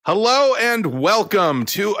Hello and welcome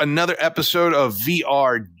to another episode of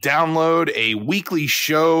VR Download, a weekly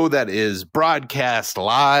show that is broadcast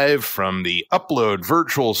live from the Upload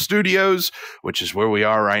Virtual Studios, which is where we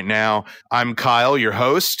are right now. I'm Kyle, your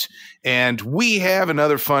host, and we have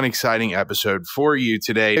another fun, exciting episode for you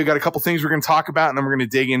today. We've got a couple things we're going to talk about, and then we're going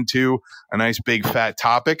to dig into a nice, big, fat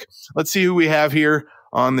topic. Let's see who we have here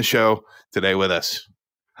on the show today with us.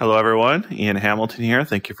 Hello, everyone. Ian Hamilton here.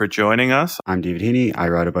 Thank you for joining us. I'm David Heaney. I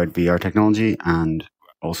write about VR technology, and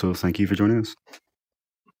also thank you for joining us.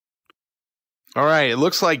 All right. It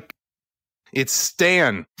looks like it's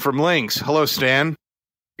Stan from Lynx. Hello, Stan.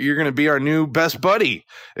 You're going to be our new best buddy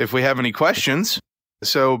if we have any questions.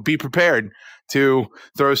 So be prepared to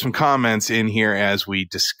throw some comments in here as we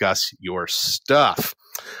discuss your stuff.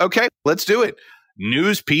 Okay, let's do it.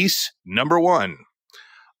 News piece number 1.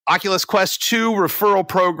 Oculus Quest 2 referral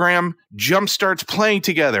program jumpstarts playing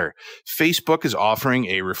together. Facebook is offering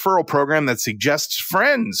a referral program that suggests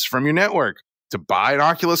friends from your network to buy an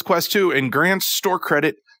Oculus Quest 2 and grants store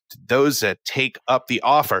credit to those that take up the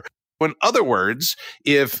offer. In other words,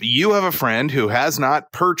 if you have a friend who has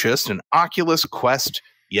not purchased an Oculus Quest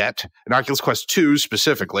yet, an Oculus Quest 2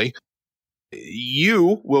 specifically,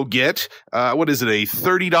 you will get, a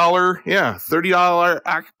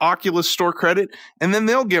 $30 Oculus store credit, and then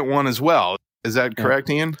they'll get one as well. Is that correct,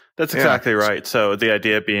 Ian? That's exactly right. So the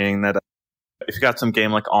idea being that if you got some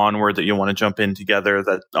game like Onward that you want to jump in together,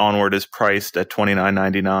 that Onward is priced at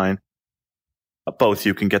 $29.99. Both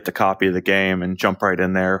you can get the copy of the game and jump right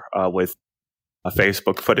in there with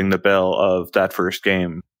Facebook footing the bill of that first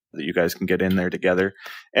game that you guys can get in there together.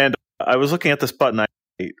 And I was looking at this button.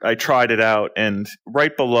 I tried it out, and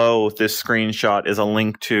right below this screenshot is a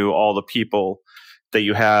link to all the people that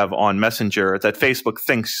you have on Messenger that Facebook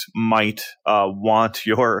thinks might want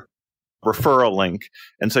your referral link.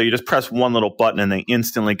 And so you just press one little button and they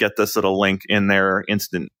instantly get this little link in their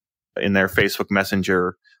Facebook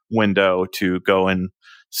Messenger window to go and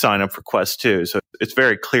sign up for Quest 2. So it's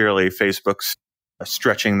very clearly Facebook's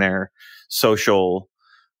stretching their social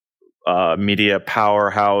media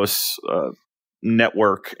powerhouse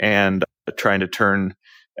network and trying to turn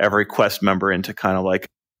every Quest member into kind of like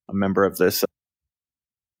a member of this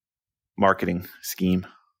marketing scheme.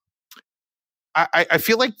 I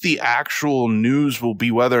feel like the actual news will be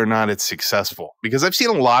whether or not it's successful, because I've seen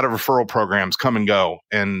a lot of referral programs come and go,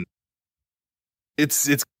 and it's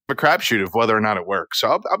a crapshoot of whether or not it works. So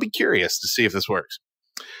I'll be curious to see if this works.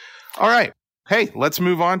 All right. Hey, let's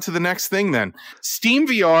move on to the next thing then.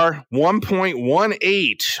 SteamVR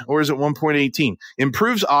 1.18, or is it 1.18,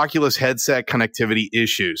 improves Oculus headset connectivity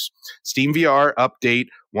issues. SteamVR update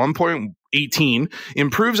 1.18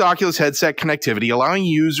 improves Oculus headset connectivity, allowing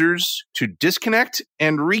users to disconnect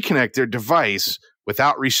and reconnect their device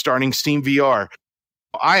without restarting SteamVR.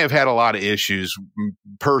 I have had a lot of issues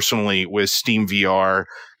personally with SteamVR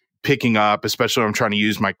picking up, especially when I'm trying to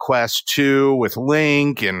use my Quest 2 with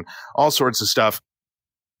Link and all sorts of stuff.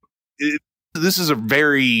 This is a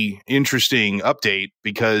very interesting update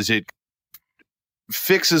because it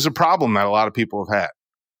fixes a problem that a lot of people have had.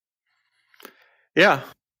 Yeah.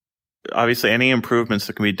 Obviously, any improvements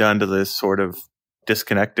that can be done to this sort of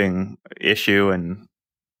disconnecting issue and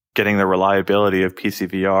getting the reliability of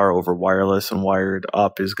PCVR over wireless and wired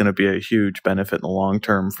up is going to be a huge benefit in the long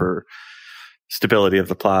term for stability of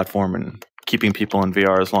the platform and keeping people in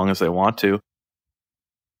VR as long as they want to.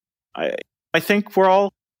 I think we're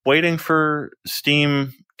all waiting for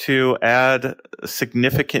Steam to add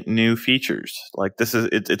significant new features. Like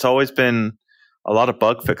it's always been a lot of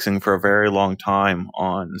bug fixing for a very long time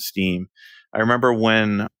on Steam. I remember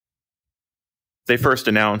when they first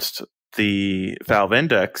announced the Valve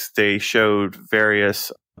Index, they showed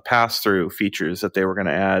various pass-through features that they were going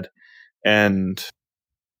to add, and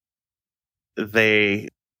they're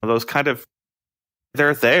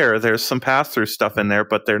there. There's some pass-through stuff in there,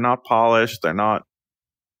 but they're not polished. They're not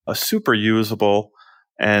super usable.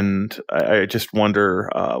 And I just wonder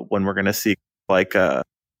when we're going to see like a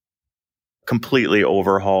completely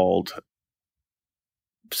overhauled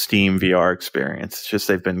Steam VR experience. It's just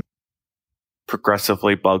they've been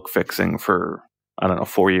progressively bug fixing for,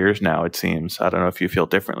 4 years now, it seems. I don't know if you feel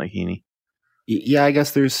differently, Heaney. Yeah, I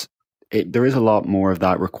guess there is a lot more of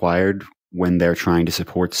that required when they're trying to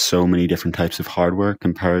support so many different types of hardware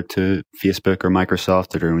compared to Facebook or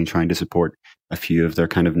Microsoft that are only trying to support a few of their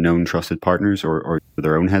kind of known trusted partners or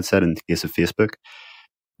their own headset in the case of Facebook.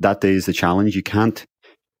 That is the challenge. You can't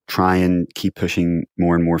try and keep pushing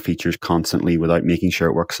more and more features constantly without making sure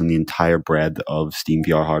it works on the entire breadth of Steam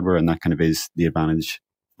VR hardware, and that kind of is the advantage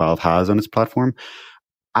Valve has on its platform.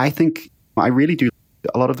 I think I really do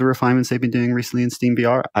a lot of the refinements they've been doing recently in Steam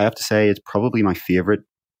VR. I have to say it's probably my favorite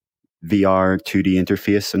VR 2D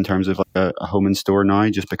interface in terms of like a home and store now,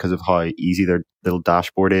 just because of how easy their little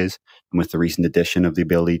dashboard is, and with the recent addition of the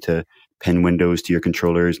ability to pin windows to your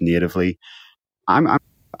controllers natively.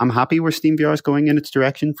 I'm happy where Steam VR is going in its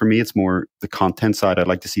direction. For me, it's more the content side I'd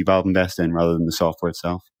like to see Valve invest in rather than the software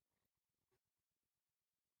itself.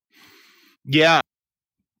 Yeah.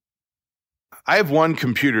 I have one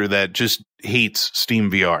computer that just hates Steam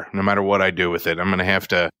VR. No matter what I do with it, I'm going to have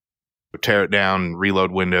to tear it down,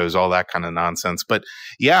 reload Windows, all that kind of nonsense. But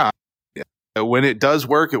yeah, when it does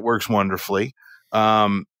work, it works wonderfully.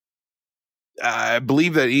 I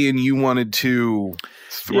believe that Ian, you wanted to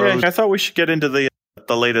throw. Yeah, I thought we should get into the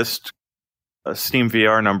latest Steam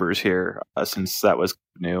VR numbers here, since that was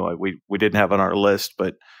new. We didn't have on our list,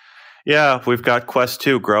 but yeah, we've got Quest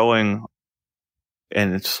 2 growing,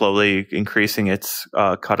 and it's slowly increasing its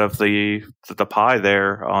cut of the pie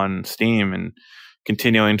there on Steam, and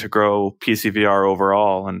continuing to grow PC VR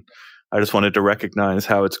overall. And I just wanted to recognize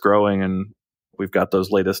how it's growing, and we've got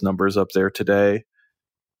those latest numbers up there today.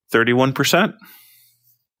 31%.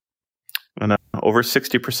 And over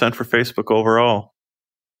 60% for Facebook overall.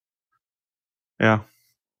 Yeah.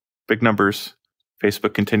 Big numbers.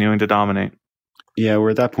 Facebook continuing to dominate. Yeah, we're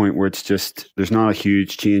at that point where it's just, there's not a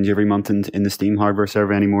huge change every month in the Steam hardware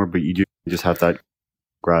server anymore, but you do just have that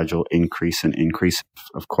gradual increase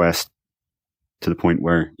of Quest to the point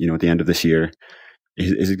where, at the end of this year,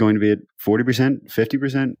 is it going to be at 40%,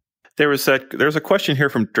 50%? There's a question here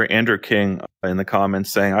from Andrew King in the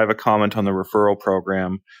comments saying, I have a comment on the referral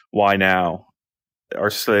program. Why now? Are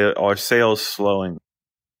sales slowing?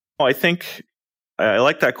 Well, I think I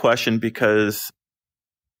like that question because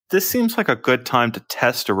this seems like a good time to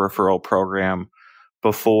test a referral program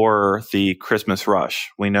before the Christmas rush.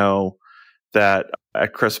 We know that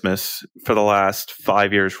at Christmas, for the last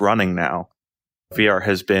 5 years running now, VR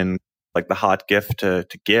has been like the hot gift to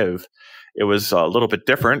give. It was a little bit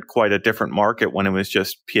different, quite a different market when it was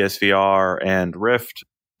just PSVR and Rift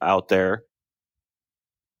out there.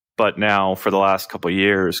 But now, for the last couple of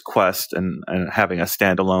years, Quest and having a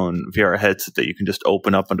standalone VR headset that you can just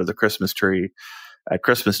open up under the Christmas tree at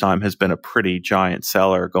Christmas time has been a pretty giant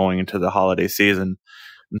seller going into the holiday season.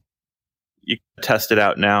 You can test it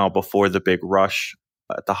out now before the big rush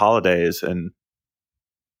at the holidays, and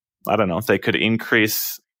I don't know if they could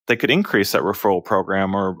increase that referral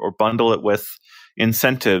program or bundle it with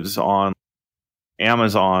incentives on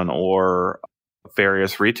Amazon or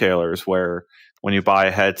various retailers, where when you buy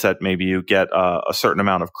a headset, maybe you get a certain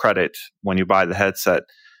amount of credit when you buy the headset,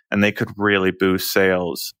 and they could really boost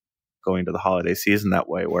sales going to the holiday season that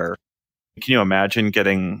way. Where can you imagine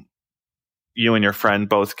getting you and your friend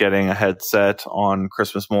both getting a headset on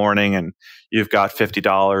Christmas morning, and you've got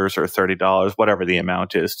 $50 or $30, whatever the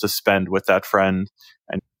amount is, to spend with that friend,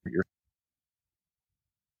 and you're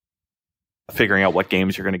figuring out what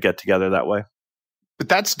games you're going to get together that way. But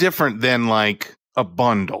that's different than like a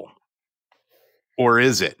bundle. Or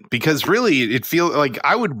is it? Because really, it feels like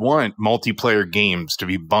I would want multiplayer games to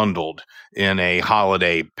be bundled in a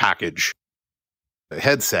holiday package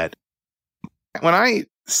headset. When I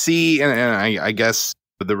see, and I guess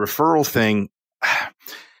the referral thing,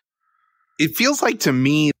 it feels like to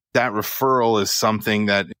me that referral is something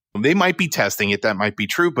that they might be testing it. That might be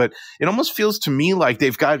true, but it almost feels to me like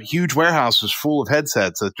they've got huge warehouses full of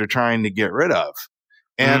headsets that they're trying to get rid of.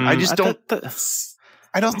 And I just don't.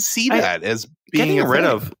 I don't see that as being getting rid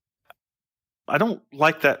of. I don't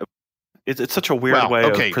like that. It's such a weird way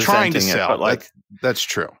of presenting trying to sell. It, but like that's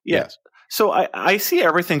true. Yeah. Yes. So I see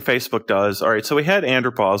everything Facebook does. All right. So we had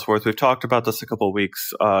Andrew Bosworth. We've talked about this a couple of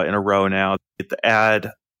weeks in a row now. The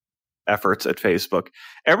ad efforts at Facebook.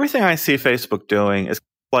 Everything I see Facebook doing is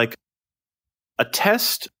like a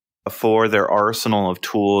test for their arsenal of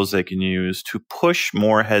tools they can use to push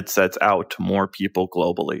more headsets out to more people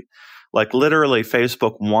globally. Like literally,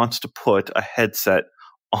 Facebook wants to put a headset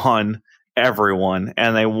on everyone,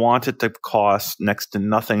 and they want it to cost next to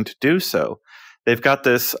nothing to do so. They've got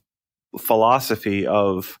this philosophy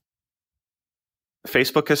of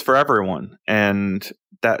Facebook is for everyone, and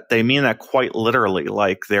that they mean that quite literally.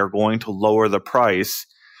 Like they're going to lower the price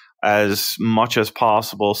as much as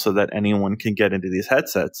possible so that anyone can get into these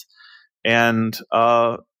headsets. And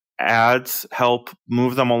ads help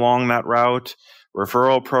move them along that route.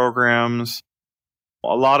 Referral programs,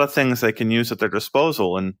 a lot of things they can use at their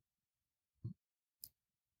disposal, and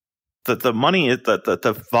the money,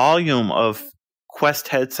 the volume of Quest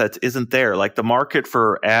headsets isn't there. Like the market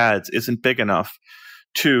for ads isn't big enough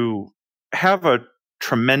to have a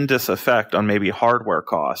tremendous effect on maybe hardware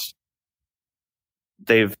cost.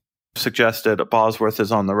 They've suggested, Bosworth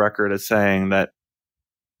is on the record as saying that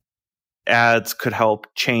ads could help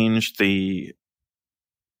change the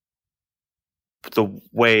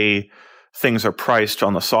way things are priced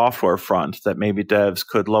on the software front, that maybe devs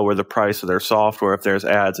could lower the price of their software if there's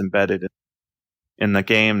ads embedded in the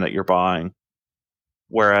game that you're buying.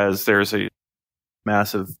 Whereas there's a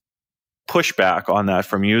massive pushback on that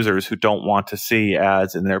from users who don't want to see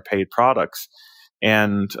ads in their paid products.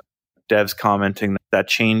 And devs commenting that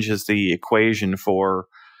changes the equation for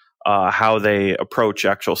how they approach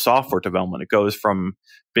actual software development. It goes from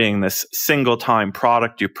being this single time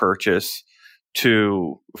product you purchase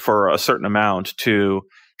for a certain amount to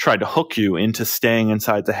try to hook you into staying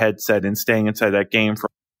inside the headset and staying inside that game for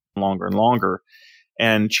longer and longer.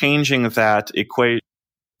 And changing that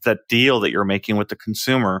that deal that you're making with the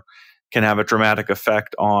consumer can have a dramatic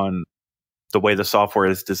effect on the way the software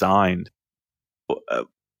is designed.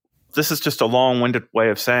 This is just a long-winded way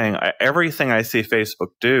of saying everything I see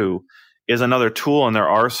Facebook do is another tool in their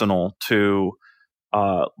arsenal to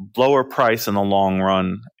lower price in the long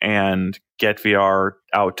run and get VR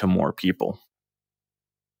out to more people.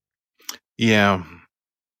 Yeah.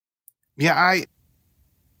 I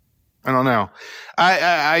don't know.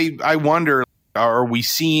 I wonder, are we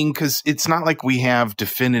seeing, because it's not like we have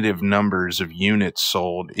definitive numbers of units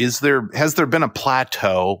sold. Has there been a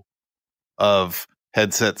plateau of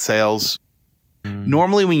headset sales?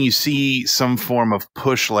 Normally when you see some form of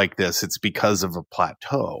push like this, it's because of a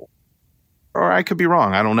plateau. Or I could be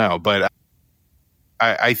wrong. I don't know. But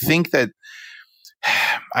I think that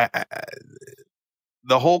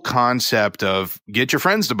the whole concept of get your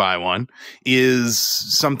friends to buy one is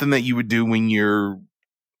something that you would do when you're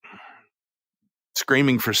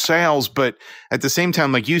screaming for sales. But at the same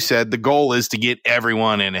time, like you said, the goal is to get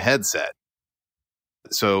everyone in a headset.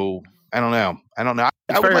 So I don't know.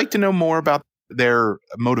 I would like to know more about their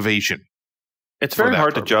motivation. It's very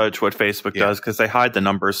hard to judge what Facebook does because they hide the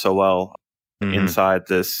numbers so well inside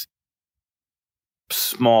this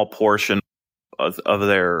small portion of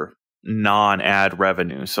their non-ad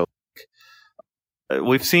revenue. So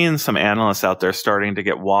we've seen some analysts out there starting to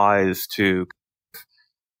get wise to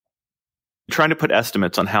trying to put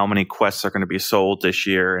estimates on how many Quests are going to be sold this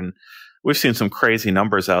year. And we've seen some crazy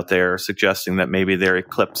numbers out there suggesting that maybe they're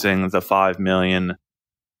eclipsing the 5 million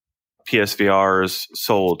PSVRs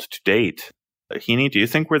sold to date. Heaney, do you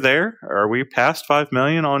think we're there? Are we past 5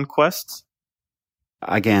 million on Quests?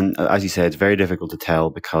 Again, as you said, it's very difficult to tell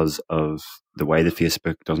because of the way that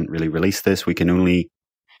Facebook doesn't really release this. We can only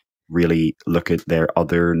really look at their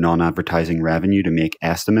other non-advertising revenue to make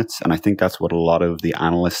estimates. And I think that's what a lot of the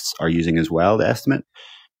analysts are using as well to estimate.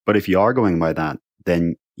 But if you are going by that,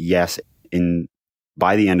 then yes,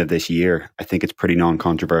 by the end of this year, I think it's pretty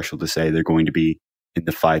non-controversial to say they're going to be in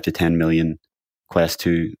the 5 to 10 million Quest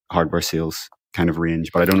 2 hardware sales kind of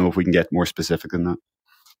range. But I don't know if we can get more specific than that.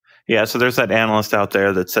 Yeah, so there's that analyst out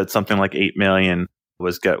there that said something like 8 million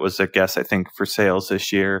was a guess, I think, for sales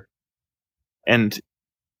this year. And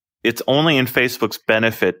it's only in Facebook's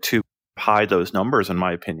benefit to hide those numbers, in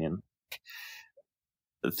my opinion.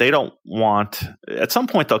 They don't want, at some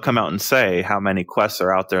point they'll come out and say how many Quests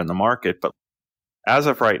are out there in the market. But as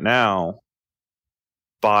of right now,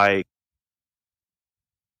 by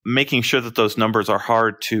making sure that those numbers are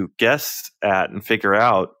hard to guess at and figure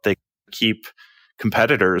out, they keep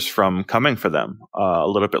competitors from coming for them a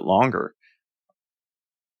little bit longer.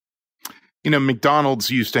 You know,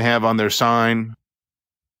 McDonald's used to have on their sign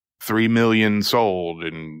 3 million sold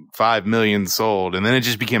and 5 million sold, and then it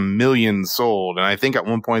just became millions sold. And I think at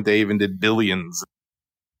one point they even did billions.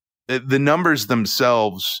 The numbers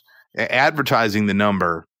themselves, advertising the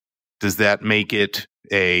number, does that make it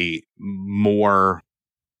a more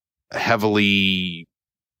heavily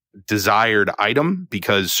desired item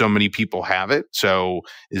because so many people have it? So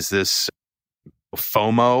is this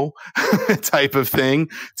FOMO type of thing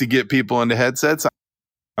to get people into headsets?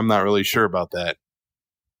 I'm not really sure about that.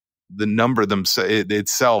 The number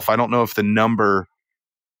itself, I don't know if the number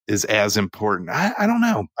is as important. I don't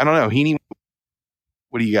know. Heaney,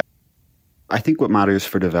 what do you got? I think what matters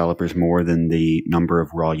for developers more than the number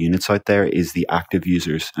of raw units out there is the active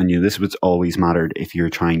users. And this is what's always mattered if you're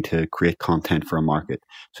trying to create content for a market.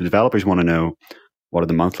 So developers want to know what are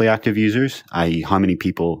the monthly active users, i.e. how many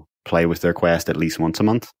people play with their Quest at least once a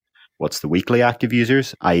month. What's the weekly active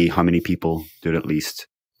users, i.e. how many people do it at least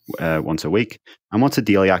once a week, and what's the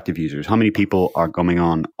daily active users? How many people are coming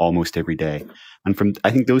on almost every day? And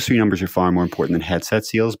I think those three numbers are far more important than headset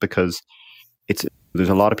sales because there's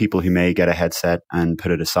a lot of people who may get a headset and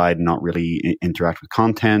put it aside and not really interact with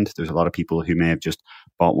content. There's a lot of people who may have just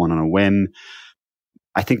bought one on a whim.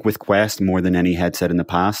 I think with Quest, more than any headset in the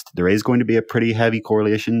past, there is going to be a pretty heavy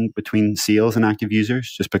correlation between sales and active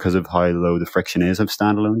users, just because of how low the friction is of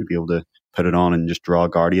standalone to be able to put it on and just draw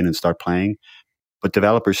Guardian and start playing. But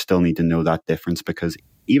developers still need to know that difference, because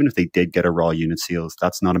even if they did get a raw unit sales,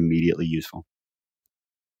 that's not immediately useful.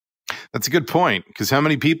 That's a good point, because how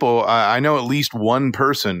many people, I know at least one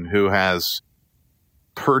person who has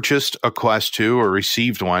purchased a Quest 2 or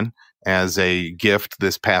received one as a gift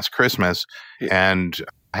this past Christmas. And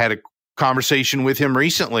I had a conversation with him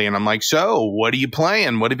recently, and I'm like, so what are you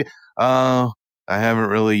playing? What have you, I haven't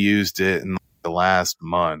really used it in the last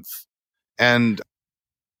month. And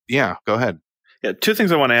yeah, go ahead. Yeah, two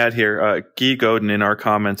things I want to add here. Guy Godin in our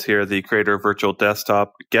comments here, the creator of Virtual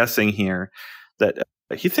Desktop, guessing here that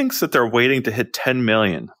he thinks that they're waiting to hit 10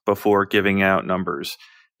 million before giving out numbers.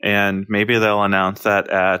 And maybe they'll announce that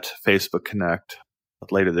at Facebook Connect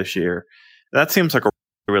later this year. That seems like a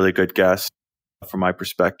really good guess from my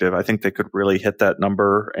perspective. I think they could really hit that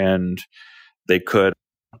number, and they could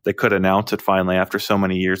announce it finally after so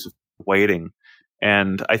many years of waiting.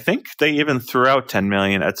 And I think they even threw out 10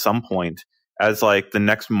 million at some point as like the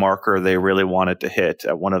next marker they really wanted to hit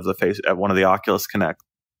at one of the Oculus Connect.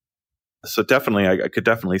 So definitely, I could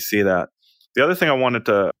definitely see that. The other thing I wanted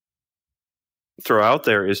to throw out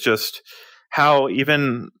there is just how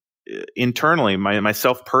even internally,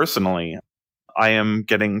 myself personally, I am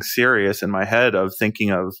getting serious in my head of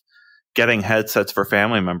thinking of getting headsets for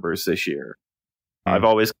family members this year. I've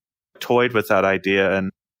always toyed with that idea,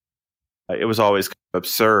 and it was always kind of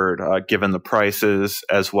absurd given the prices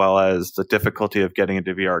as well as the difficulty of getting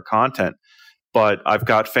into VR content. But I've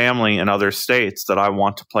got family in other states that I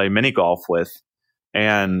want to play mini golf with,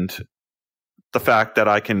 and the fact that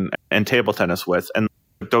I can, and table tennis with, and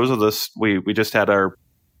those are we just had our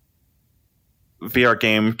VR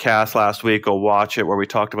game cast last week. Go watch it, where we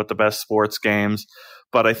talked about the best sports games.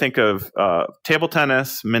 But I think of table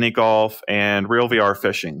tennis, mini golf, and real VR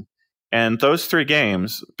fishing. And those three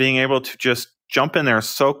games, being able to just jump in there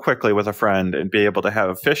so quickly with a friend and be able to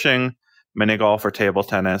have fishing, mini golf, or table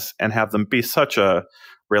tennis, and have them be such a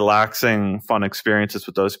relaxing, fun experiences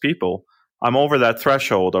with those people. I'm over that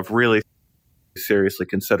threshold of really seriously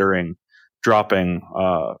considering dropping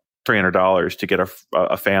 $300 to get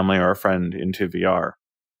a family or a friend into VR.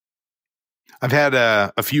 I've had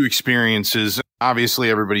a few experiences. Obviously,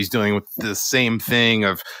 everybody's dealing with the same thing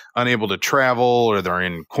of unable to travel, or they're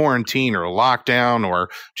in quarantine or lockdown, or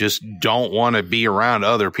just don't want to be around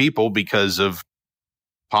other people because of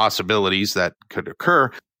possibilities that could occur.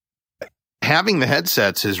 Having the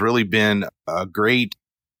headsets has really been a great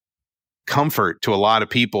comfort to a lot of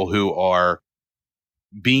people who are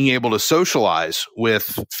being able to socialize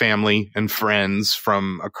with family and friends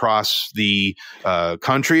from across the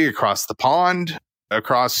country, across the pond,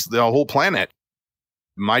 across the whole planet.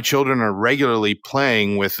 My children are regularly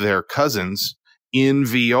playing with their cousins in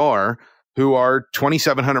VR who are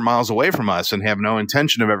 2,700 miles away from us and have no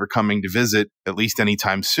intention of ever coming to visit, at least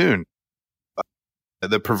anytime soon.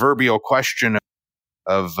 The proverbial question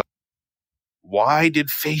of why did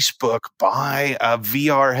Facebook buy a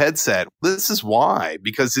VR headset? This is why,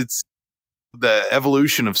 because it's the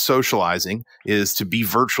evolution of socializing is to be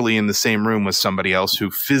virtually in the same room with somebody else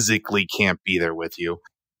who physically can't be there with you.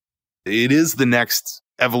 It is the next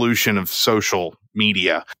evolution of social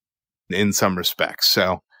media in some respects.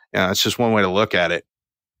 So, yeah, it's just one way to look at it.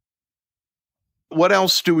 What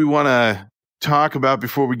else do we want to talk about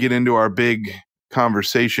before we get into our big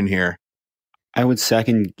conversation here? I would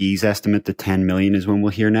second Guy's estimate that 10 million is when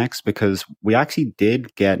we'll hear next, because we actually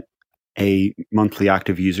did get a monthly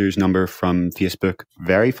active users number from Facebook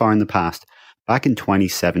very far in the past. Back in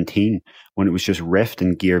 2017, when it was just Rift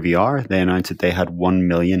and Gear VR, they announced that they had 1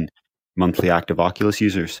 million monthly active Oculus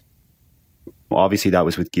users. Obviously, that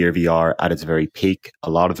was with Gear VR at its very peak. A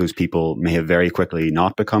lot of those people may have very quickly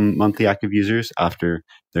not become monthly active users after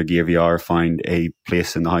their Gear VR found a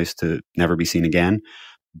place in the house to never be seen again.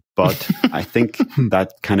 But I think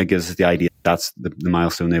that kind of gives us the idea that's the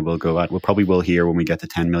milestone they will go at. We probably will hear when we get to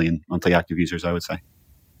 10 million monthly active users, I would say.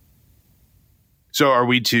 So are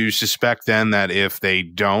we to suspect then that if they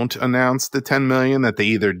don't announce the 10 million, that they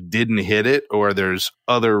either didn't hit it or there's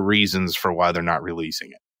other reasons for why they're not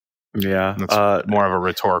releasing it? Yeah. That's more of a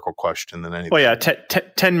rhetorical question than anything. Well, yeah,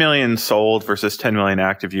 10 million sold versus 10 million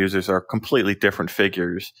active users are completely different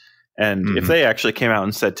figures. And if they actually came out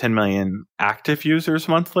and said 10 million active users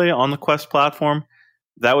monthly on the Quest platform,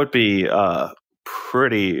 that would be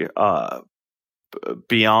pretty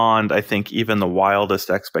beyond, I think, even the wildest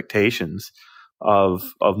expectations of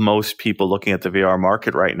most people looking at the VR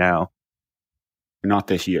market right now. Not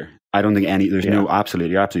this year. I don't think there's no,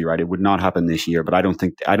 absolutely, you're absolutely right. It would not happen this year, but I don't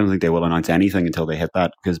think they will announce anything until they hit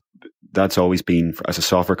that, because that's always been, as a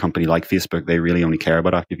software company like Facebook, they really only care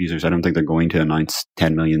about active users. I don't think they're going to announce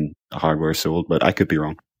 10 million hardware sold, but I could be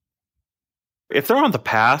wrong. If they're on the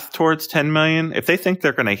path towards 10 million, if they think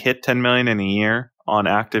they're going to hit 10 million in a year on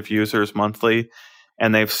active users monthly,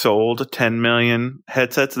 and they've sold 10 million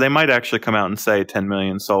headsets, they might actually come out and say 10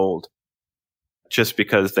 million sold, just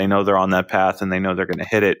because they know they're on that path and they know they're going to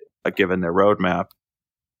hit it, given their roadmap,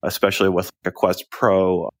 especially with a Quest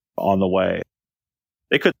Pro on the way.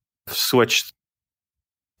 They could switch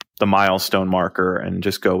the milestone marker and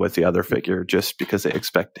just go with the other figure just because they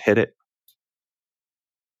expect to hit it.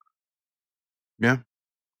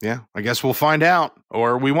 Yeah. I guess we'll find out,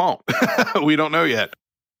 or we won't. We don't know yet.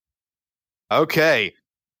 Okay.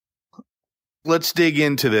 Let's dig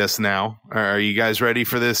into this now. Are you guys ready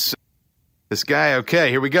for this guy? Okay,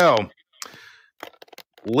 here we go.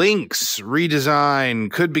 Lynx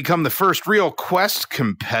redesign could become the first real Quest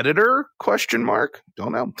competitor? ?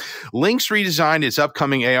 Don't know. Lynx redesigned its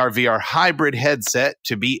upcoming AR/VR hybrid headset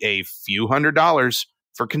to be a few $100s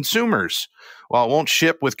for consumers. While it won't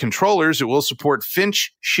ship with controllers, it will support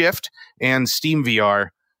Finch Shift and Steam VR.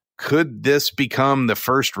 Could this become the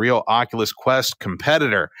first real Oculus Quest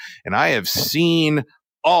competitor? And I have seen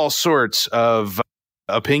all sorts of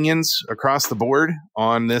opinions across the board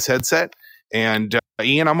on this headset. And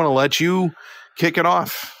Ian, I'm going to let you kick it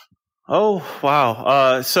off. Oh,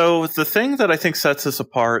 wow. So the thing that I think sets us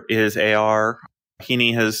apart is AR.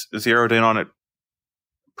 Heaney has zeroed in on it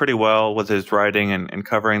pretty well with his writing and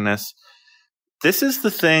covering this. This is the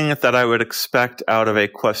thing that I would expect out of a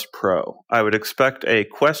Quest Pro. I would expect a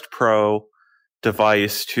Quest Pro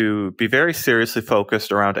device to be very seriously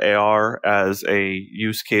focused around AR as a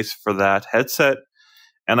use case for that headset.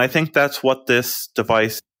 And I think that's what this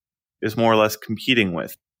device is more or less competing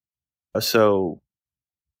with. So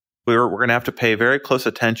we're going to have to pay very close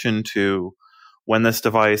attention to when this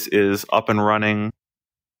device is up and running.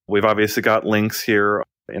 We've obviously got links here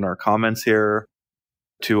in our comments here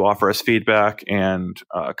to offer us feedback and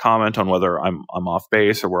comment on whether I'm off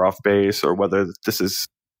base or we're off base, or whether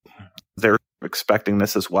they're expecting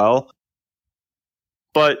this as well.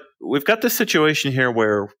 But we've got this situation here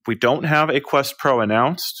where we don't have a Quest Pro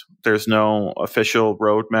announced. There's no official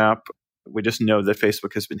roadmap. We just know that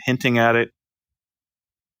Facebook has been hinting at it.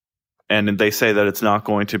 And they say that it's not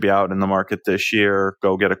going to be out in the market this year.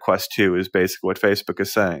 Go get a Quest 2 is basically what Facebook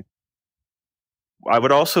is saying. I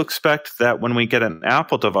would also expect that when we get an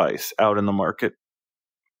Apple device out in the market,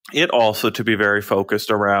 it also to be very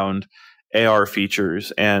focused around AR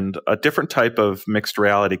features and a different type of mixed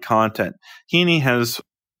reality content. Heaney has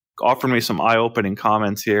offered me some eye-opening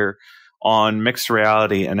comments here on mixed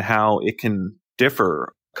reality and how it can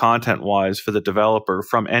differ content-wise for the developer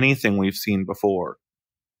from anything we've seen before.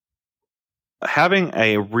 Having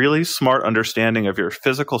a really smart understanding of your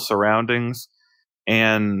physical surroundings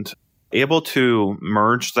and able to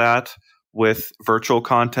merge that with virtual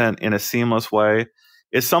content in a seamless way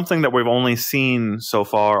is something that we've only seen so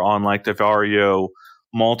far on like the Vario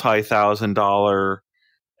multi-$1,000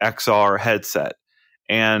 XR headset.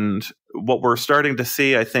 And what we're starting to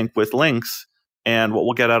see, I think, with Lynx and what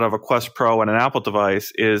we'll get out of a Quest Pro and an Apple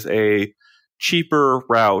device is a cheaper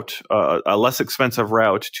route, a less expensive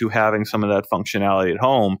route to having some of that functionality at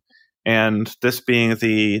home. And this being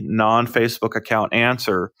the non-Facebook account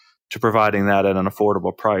answer to providing that at an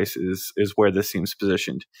affordable price is where this seems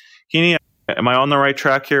positioned. Heaney, am I on the right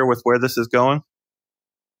track here with where this is going?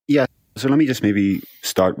 Yeah. So let me just maybe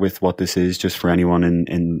start with what this is, just for anyone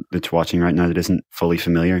in that's watching right now that isn't fully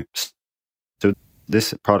familiar. So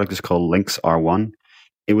this product is called Lynx R1.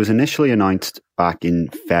 It was initially announced back in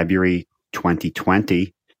February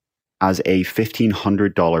 2020 as a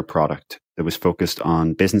 $1,500 product that was focused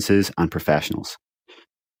on businesses and professionals.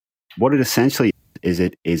 What it essentially is,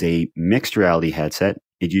 it is a mixed reality headset.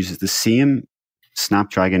 It uses the same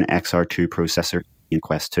Snapdragon XR2 processor in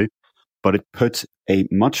Quest 2, but it puts a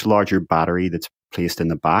much larger battery that's placed in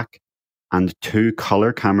the back and 2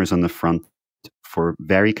 color cameras on the front for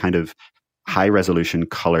very kind of high resolution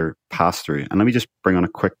color pass through. And let me just bring on a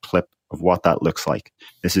quick clip of what that looks like.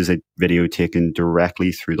 This is a video taken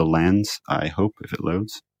directly through the lens, I hope, if it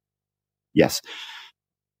loads. Yes.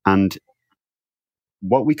 And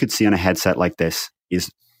what we could see on a headset like this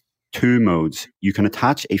is 2 modes. You can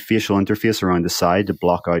attach a facial interface around the side to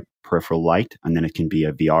block out peripheral light, and then it can be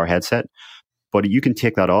a VR headset. But you can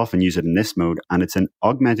take that off and use it in this mode, and it's an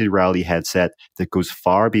augmented reality headset that goes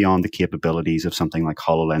far beyond the capabilities of something like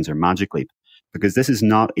HoloLens or Magic Leap, because this is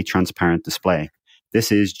not a transparent display.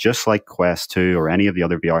 This is just like Quest 2 or any of the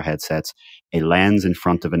other VR headsets, a lens in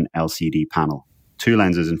front of an LCD panel. 2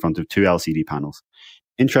 lenses in front of 2 LCD panels.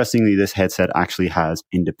 Interestingly, this headset actually has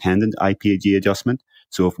independent IPG adjustment.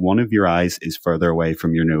 So if one of your eyes is further away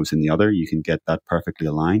from your nose than the other, you can get that perfectly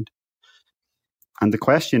aligned. And the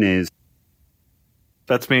question is...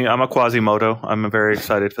 That's me. I'm a Quasimodo. I'm very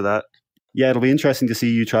excited for that. Yeah, it'll be interesting to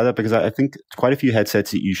see you try that, because I think quite a few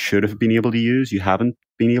headsets that you should have been able to use, you haven't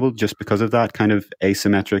been able, just because of that kind of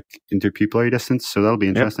asymmetric interpupillary distance. So that'll be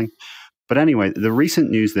interesting. Yep. But anyway, the recent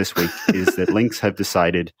news this week is that Lynx have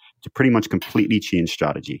decided to pretty much completely change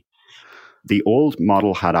strategy. The old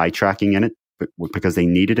model had eye tracking in it because they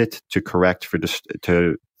needed it to correct for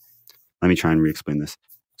let me try and re-explain this.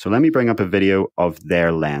 So let me bring up a video of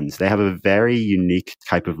their lens. They have a very unique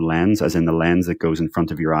type of lens, as in the lens that goes in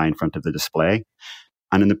front of your eye, in front of the display.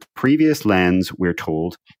 And in the previous lens, we're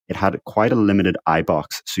told it had quite a limited eye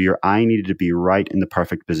box. So your eye needed to be right in the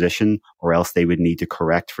perfect position, or else they would need to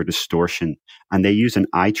correct for distortion. And they used an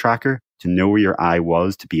eye tracker to know where your eye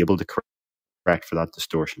was to be able to correct for that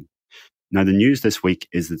distortion. Now, the news this week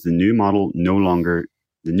is that the new model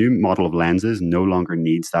of lenses no longer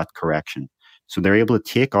needs that correction. So they're able to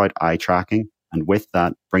take out eye tracking, and with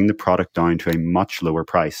that, bring the product down to a much lower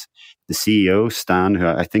price. The CEO, Stan, who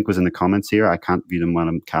I think was in the comments here, I can't view them when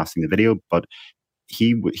I'm casting the video, but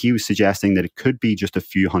he was suggesting that it could be just a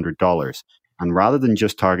few $100s. And rather than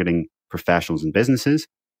just targeting professionals and businesses,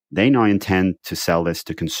 they now intend to sell this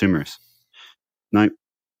to consumers. Now,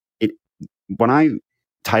 when I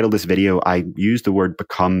titled this video, I used the word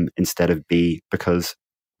become instead of be, because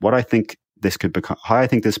what I think this could become, how I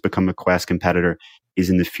think this become a Quest competitor is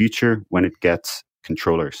in the future when it gets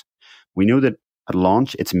controllers. We know that at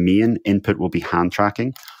launch, its main input will be hand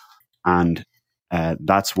tracking, and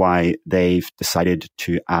that's why they've decided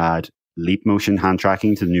to add Leap Motion hand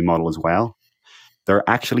tracking to the new model as well. There are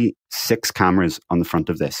actually 6 cameras on the front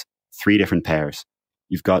of this, 3 different pairs.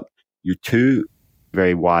 You've got your 2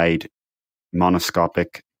 very wide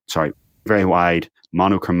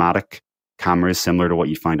monochromatic cameras similar to what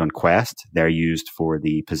you find on Quest. They're used for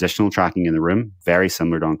the positional tracking in the room, very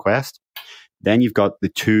similar to on Quest. Then you've got the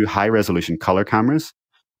 2 high-resolution color cameras.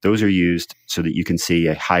 Those are used so that you can see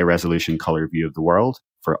a high-resolution color view of the world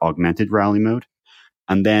for augmented reality mode.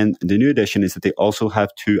 And then the new addition is that they also have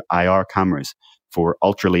 2 IR cameras for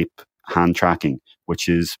ultraleap hand tracking, which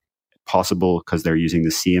is possible because they're using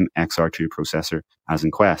the same XR2 processor as in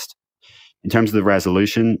Quest. In terms of the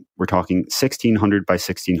resolution, we're talking 1600 by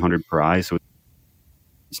 1600 per eye, so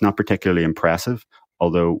it's not particularly impressive,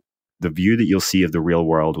 although the view that you'll see of the real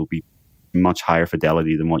world will be much higher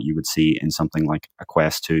fidelity than what you would see in something like a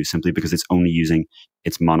Quest 2, simply because it's only using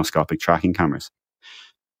its monoscopic tracking cameras.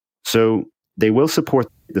 So they will support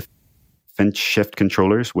the Finch Shift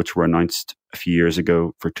controllers, which were announced a few years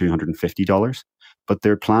ago for $250, but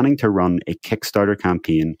they're planning to run a Kickstarter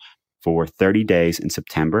campaign for 30 days in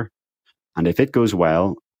September. And if it goes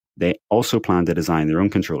well, they also plan to design their own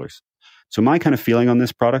controllers. So my kind of feeling on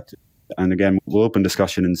this product, and again, we'll open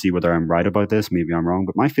discussion and see whether I'm right about this, maybe I'm wrong,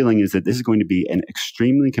 but my feeling is that this is going to be an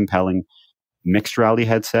extremely compelling mixed reality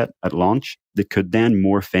headset at launch that could then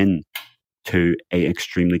morph in to an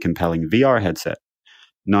extremely compelling VR headset.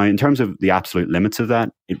 Now, in terms of the absolute limits of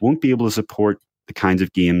that, it won't be able to support the kinds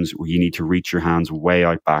of games where you need to reach your hands way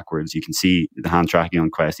out backwards. You can see the hand tracking on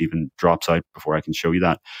Quest even drops out before I can show you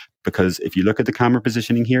that. Because if you look at the camera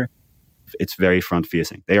positioning here, it's very front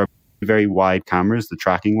facing. They are very wide cameras, the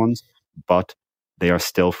tracking ones, but they are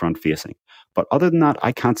still front facing. But other than that,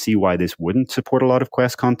 I can't see why this wouldn't support a lot of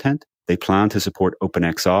Quest content. They plan to support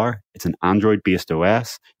OpenXR. It's an Android-based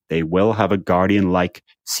OS. They will have a Guardian-like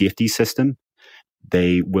safety system.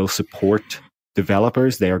 They will support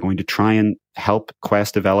developers. They are going to try and help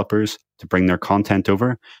Quest developers to bring their content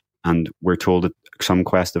over. And we're told that some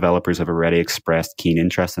Quest developers have already expressed keen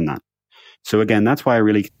interest in that. So again, that's why I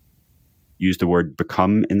really use the word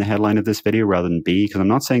become in the headline of this video rather than be, because I'm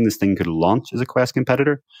not saying this thing could launch as a Quest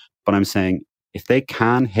competitor, but I'm saying if they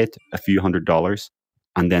can hit a few $100s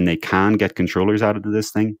and then they can get controllers out of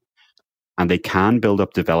this thing and they can build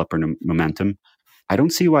up developer momentum, I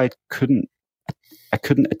don't see why I couldn't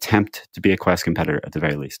attempt to be a Quest competitor at the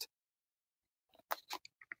very least.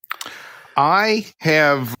 I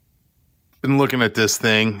have been looking at this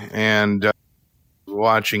thing and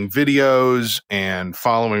watching videos and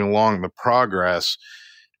following along the progress,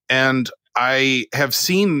 and I have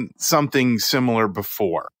seen something similar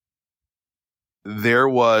before. There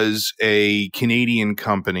was a Canadian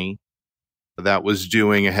company that was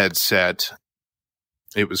doing a headset.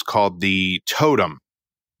 It was called the Totem.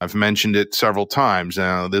 I've mentioned it several times.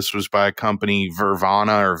 Now, this was by a company,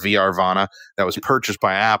 Vervana or VRvana, that was purchased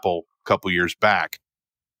by Apple a couple years back.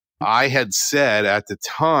 I had said at the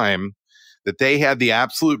time that they had the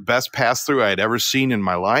absolute best pass-through I had ever seen in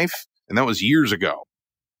my life, and that was years ago.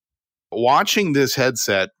 Watching this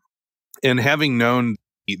headset and having known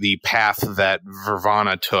the path that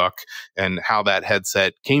Vervana took and how that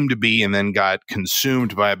headset came to be and then got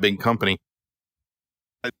consumed by a big company,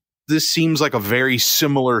 this seems like a very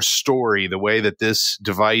similar story, the way that this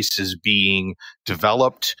device is being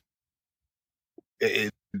developed.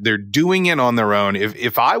 They're doing it on their own.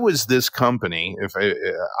 If I was this company, if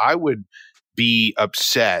I would be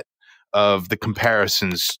upset of the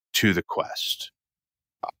comparisons to the Quest.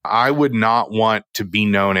 I would not want to be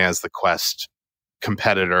known as the Quest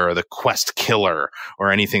competitor or the Quest killer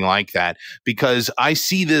or anything like that, because I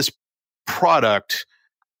see this product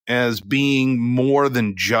as being more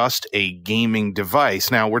than just a gaming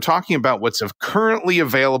device. Now, we're talking about what's currently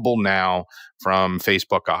available now from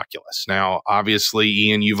Facebook Oculus. Now, obviously,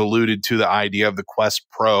 Ian, you've alluded to the idea of the Quest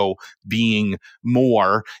Pro being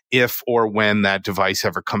more if or when that device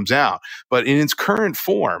ever comes out. But in its current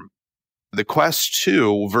form, the Quest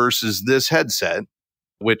 2 versus this headset,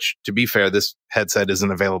 which, to be fair, this headset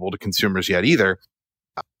isn't available to consumers yet either.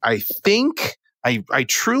 I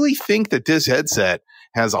truly think that this headset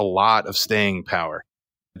has a lot of staying power,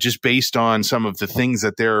 just based on some of the things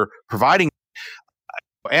that they're providing.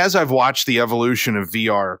 As I've watched the evolution of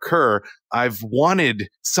VR occur, I've wanted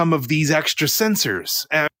some of these extra sensors.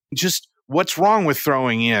 And just what's wrong with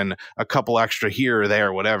throwing in a couple extra here or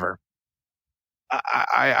there, whatever.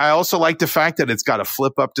 I also like the fact that it's got a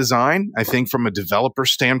flip-up design. I think from a developer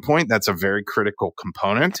standpoint, that's a very critical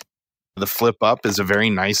component. The flip-up is a very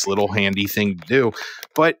nice little handy thing to do.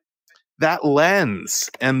 But that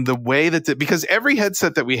lens and the way that because every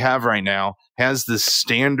headset that we have right now has this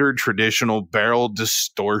standard traditional barrel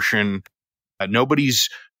distortion. Nobody's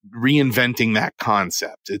reinventing that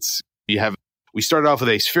concept. We started off with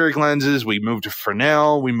aspheric lenses. We moved to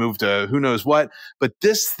Fresnel. We moved to who knows what. But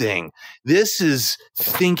this is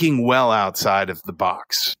thinking well outside of the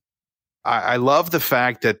box. I love the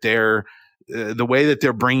fact that the way that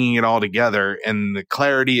they're bringing it all together and the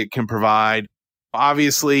clarity it can provide.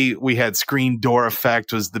 Obviously, we had screen door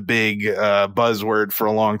effect was the big buzzword for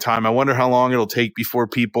a long time. I wonder how long it'll take before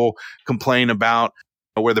people complain about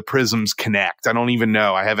where the prisms connect. I don't even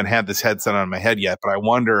know. I haven't had this headset on my head yet, but I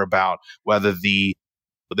wonder about whether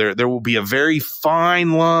there will be a very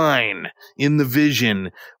fine line in the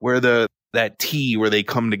vision where that T where they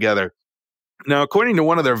come together. Now, according to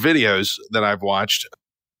one of their videos that I've watched,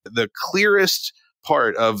 the clearest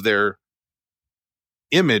part of their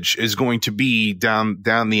image is going to be down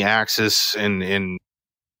the axis in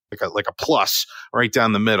like a plus right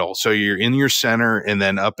down the middle. So you're in your center and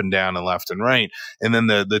then up and down and left and right. And then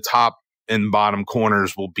the top and bottom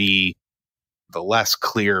corners will be the less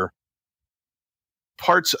clear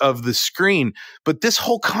parts of the screen. But this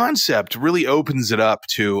whole concept really opens it up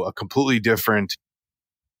to a completely different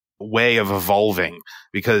way of evolving,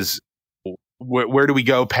 because where do we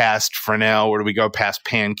go past Fresnel? Where do we go past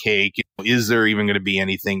Pancake? Is there even going to be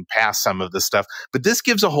anything past some of this stuff? But this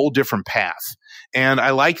gives a whole different path. And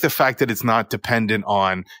I like the fact that it's not dependent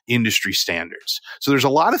on industry standards. So there's a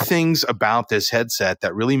lot of things about this headset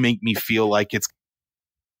that really make me feel like it's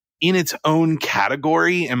in its own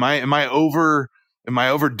category. Am I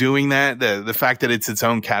overdoing that? The fact that it's its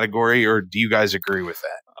own category, or do you guys agree with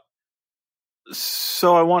that?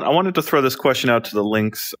 So I wanted to throw this question out to the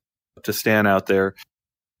links to Stan out there.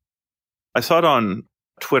 I saw it on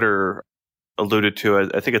Twitter, alluded to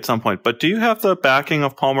it, I think at some point. But do you have the backing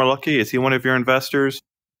of Palmer Luckey? Is he one of your investors?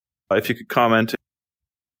 If you could comment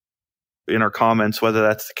in our comments whether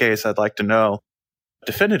that's the case, I'd like to know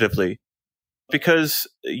definitively. Because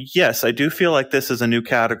yes, I do feel like this is a new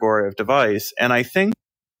category of device. And I think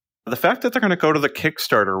the fact that they're going to go to the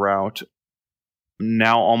Kickstarter route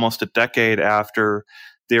now almost a decade after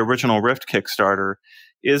the original Rift Kickstarter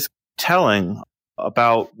is telling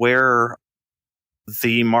about where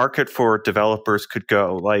the market for developers could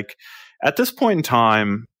go. Like at this point in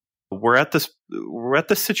time, we're at this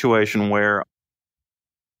situation where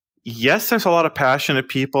yes, there's a lot of passionate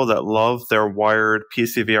people that love their wired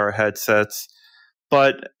PCVR headsets,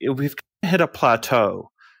 but we've hit a plateau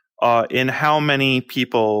in how many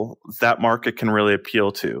people that market can really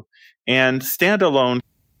appeal to. And standalone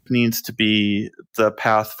needs to be the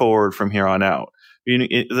path forward from here on out.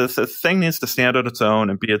 The thing needs to stand on its own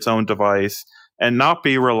and be its own device and not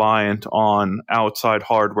be reliant on outside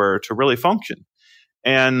hardware to really function.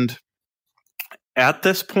 And at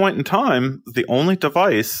this point in time, the only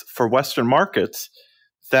device for Western markets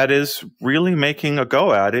that is really making a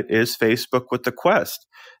go at it is Facebook with the Quest.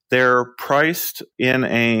 They're priced in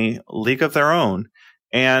a league of their own,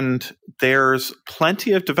 and there's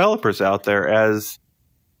plenty of developers out there as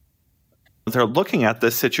they're looking at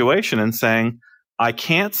this situation and saying, I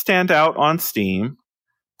can't stand out on Steam.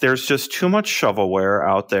 There's just too much shovelware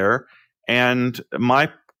out there, and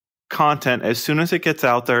my content, as soon as it gets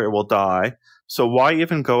out there, it will die. So why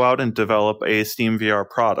even go out and develop a Steam VR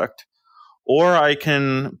product? Or I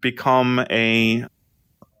can become a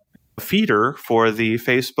feeder for the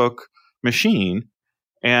Facebook machine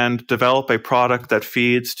and develop a product that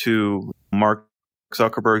feeds to Mark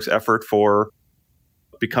Zuckerberg's effort for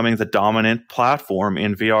becoming the dominant platform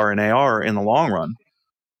in VR and AR in the long run.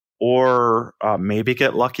 Or maybe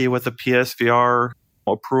get lucky with the PSVR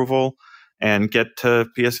approval and get to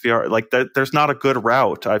PSVR. Like, there's not a good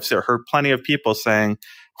route. I've heard plenty of people saying,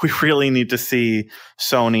 we really need to see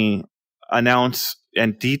Sony announce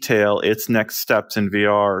and detail its next steps in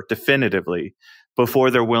VR definitively before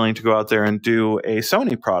they're willing to go out there and do a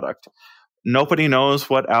Sony product. Nobody knows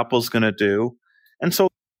what Apple's going to do. And so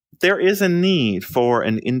there is a need for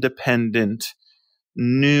an independent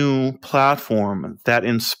new platform that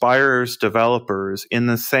inspires developers in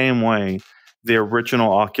the same way the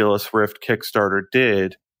original Oculus Rift Kickstarter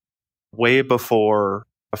did way before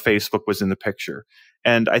Facebook was in the picture.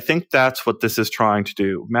 And I think that's what this is trying to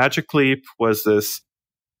do. Magic Leap was this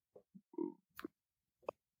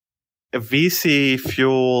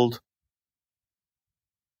VC-fueled,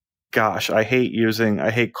 gosh, I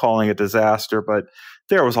hate calling it disaster, but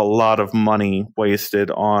there was a lot of money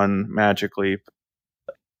wasted on Magic Leap,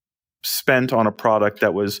 spent on a product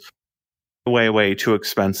that was way too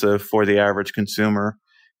expensive for the average consumer.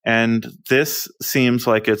 And this seems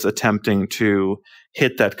like it's attempting to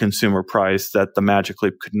hit that consumer price that the Magic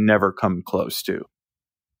Leap could never come close to.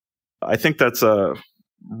 I think that's a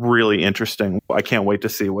really interesting. I can't wait to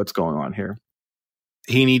see what's going on here.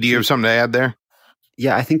 Heaney, do you have something to add there?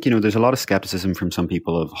 Yeah, I think, there's a lot of skepticism from some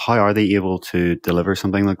people of how are they able to deliver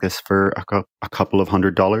something like this for a couple of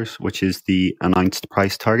 $100, which is the announced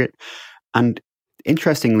price target. And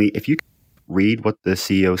interestingly, if you read what the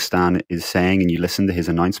CEO Stan is saying and you listen to his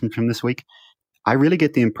announcement from this week, I really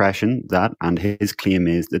get the impression that, and his claim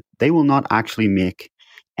is that they will not actually make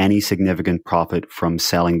any significant profit from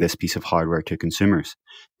selling this piece of hardware to consumers.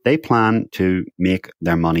 They plan to make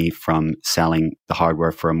their money from selling the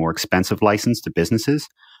hardware for a more expensive license to businesses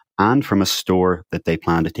and from a store that they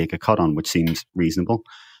plan to take a cut on, which seems reasonable.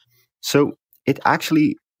 So it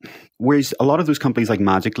actually, whereas a lot of those companies like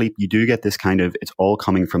Magic Leap, you do get this kind of, it's all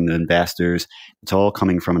coming from the investors, it's all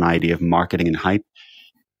coming from an idea of marketing and hype.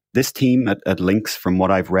 This team at Lynx, from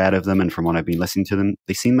what I've read of them and from what I've been listening to them,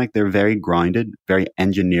 they seem like they're very grounded, very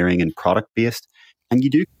engineering and product based. And you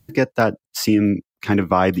do get that same kind of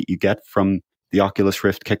vibe that you get from the Oculus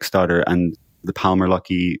Rift Kickstarter and the Palmer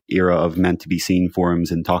Luckey era of meant to be seen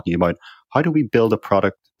forums and talking about how do we build a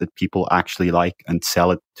product that people actually like and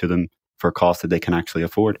sell it to them for a cost that they can actually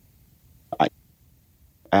afford. I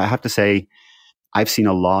have to say, I've seen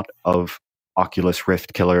a lot of Oculus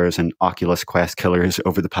Rift killers and Oculus Quest killers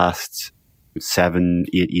over the past 7-8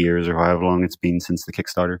 years or however long it's been since the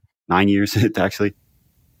Kickstarter. 9 years, actually.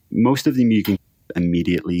 Most of them you can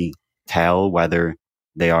immediately tell whether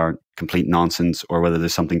they are complete nonsense or whether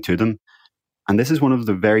there's something to them. And this is one of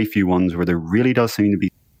the very few ones where there really does seem to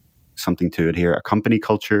be something to it here. A company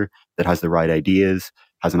culture that has the right ideas,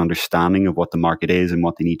 has an understanding of what the market is and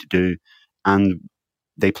what they need to do. And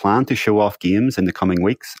they plan to show off games in the coming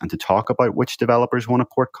weeks and to talk about which developers want to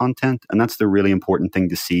port content. And that's the really important thing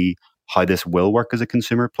to see how this will work as a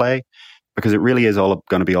consumer play, because it really is all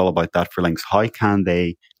going to be all about that for Lynx. How can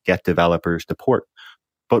they get developers to port?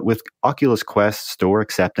 But with Oculus Quest Store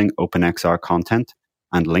accepting OpenXR content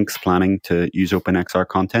and Lynx planning to use OpenXR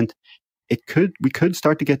content, we could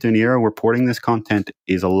start to get to an era where porting this content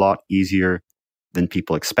is a lot easier than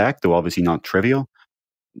people expect, though obviously not trivial.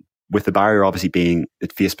 With the barrier obviously being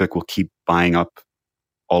that Facebook will keep buying up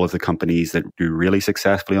all of the companies that do really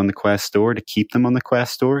successfully on the Quest Store to keep them on the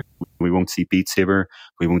Quest Store. We won't see Beat Saber,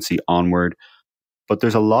 we won't see Onward. But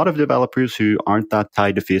there's a lot of developers who aren't that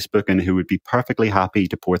tied to Facebook and who would be perfectly happy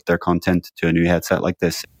to port their content to a new headset like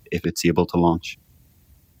this if it's able to launch.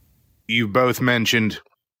 You both mentioned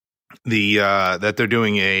that they're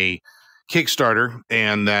doing a Kickstarter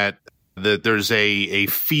and that there's a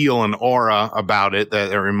feel and aura about it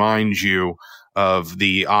that reminds you of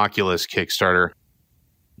the Oculus Kickstarter.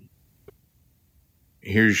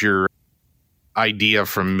 Here's your idea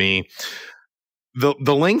from me. The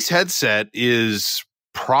Lynx headset is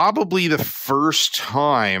probably the first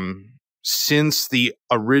time since the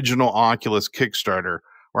original Oculus Kickstarter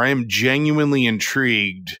where I am genuinely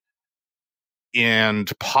intrigued and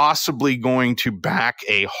possibly going to back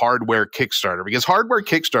a hardware Kickstarter, because hardware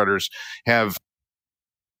Kickstarters have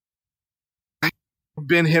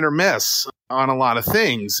been hit or miss on a lot of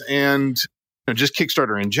things. And just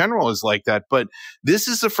Kickstarter in general is like that. But this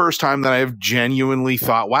is the first time that I have genuinely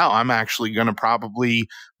thought, wow, I'm actually going to probably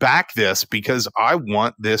back this because I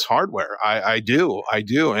want this hardware. I do.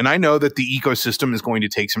 And I know that the ecosystem is going to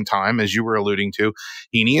take some time, as you were alluding to,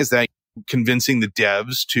 Heaney, is that convincing the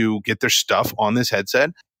devs to get their stuff on this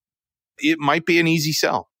headset. It might be an easy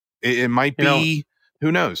sell. It might be,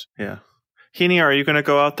 who knows? Yeah. Heaney, are you going to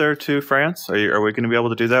go out there to France? Are we going to be able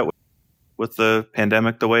to do that with the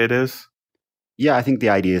pandemic the way it is? Yeah, I think the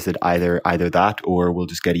idea is that either that or we'll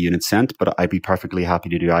just get a unit sent, but I'd be perfectly happy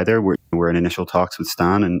to do either. We're in initial talks with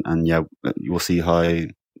Stan, and yeah, we'll see how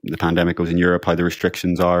the pandemic goes in Europe, how the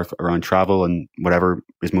restrictions are around travel, and whatever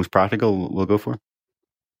is most practical, we'll go for.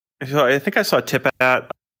 So I think I saw Tipat,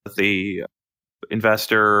 the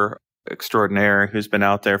investor extraordinaire who's been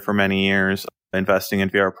out there for many years investing in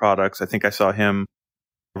VR products. I think I saw him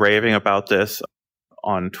raving about this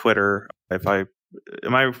on Twitter.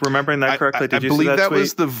 Am I remembering that correctly? Did you believe see that tweet?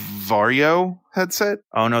 Was the Vario headset?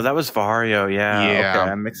 Oh no, that was Vario. Yeah.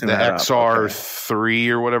 Okay, I'm mixing the that XR3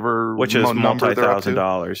 or whatever, which is $multi-thousand.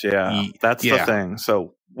 Yeah, that's the thing.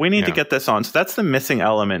 So we need to get this on. So that's the missing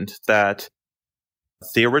element that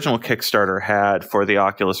the original Kickstarter had for the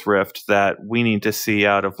Oculus Rift that we need to see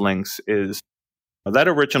out of Lynx. Is that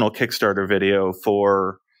original Kickstarter video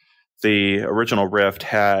for the original Rift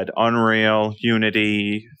had Unreal,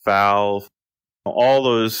 Unity, Valve, all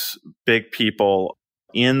those big people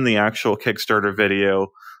in the actual Kickstarter video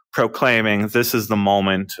proclaiming this is the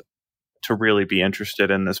moment to really be interested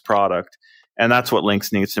in this product. And that's what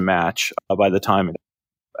Lynx needs to match by the time it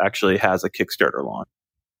actually has a Kickstarter launch.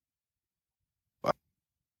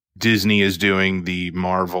 Disney is doing the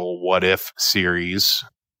Marvel What If series.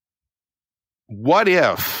 What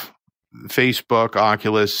if Facebook,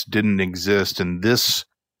 Oculus didn't exist and this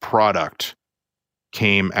product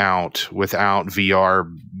came out without VR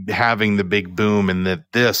having the big boom, and that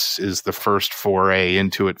this is the first foray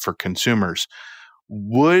into it for consumers?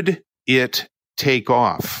 Would it take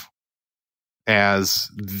off as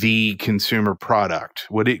the consumer product?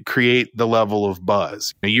 Would it create the level of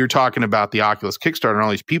buzz? Now, you're talking about the Oculus Kickstarter and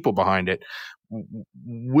all these people behind it.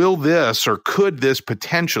 Will this, or could this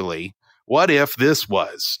potentially, what if this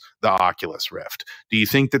was the Oculus Rift? Do you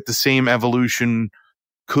think that the same evolution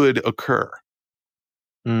could occur?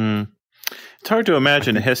 It's hard to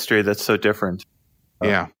imagine a history that's so different.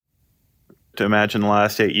 Yeah. To imagine the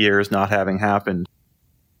last 8 years not having happened.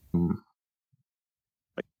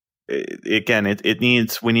 Again,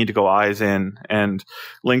 we need to go eyes in, and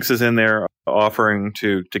Lynx is in there offering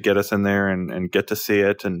to get us in there and get to see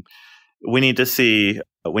it. And we need to see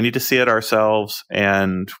it ourselves,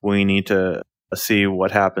 and we need to see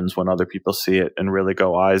what happens when other people see it and really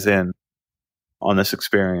go eyes in on this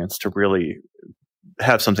experience to really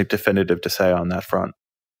have something definitive to say on that front.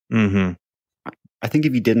 Mm-hmm. I think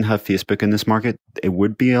if you didn't have Facebook in this market, it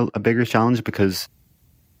would be a bigger challenge, because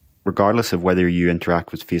regardless of whether you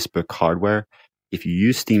interact with Facebook hardware, if you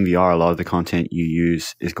use Steam VR, a lot of the content you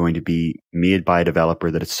use is going to be made by a developer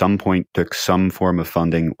that at some point took some form of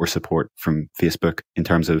funding or support from Facebook in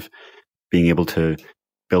terms of being able to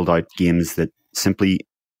build out games that simply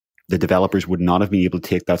the developers would not have been able to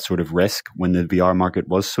take that sort of risk when the VR market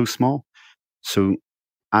was so small. So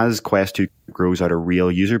as Quest 2 grows out a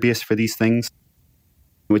real user base for these things,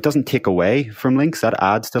 it doesn't take away from Lynx, that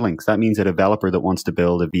adds to Lynx. That means a developer that wants to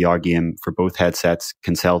build a VR game for both headsets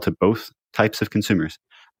can sell to both types of consumers.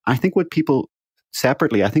 I think what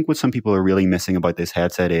some people are really missing about this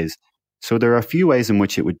headset is, so there are a few ways in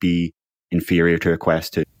which it would be inferior to a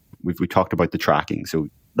Quest 2. We talked about the tracking. So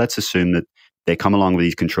let's assume that they come along with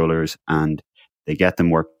these controllers and they get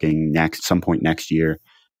them working some point next year.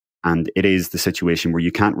 And it is the situation where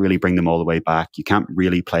you can't really bring them all the way back. You can't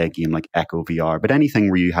really play a game like Echo VR, but anything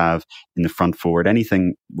where you have in the front forward,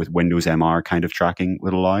 anything with Windows MR kind of tracking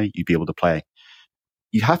would allow you'd be able to play.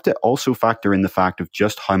 You have to also factor in the fact of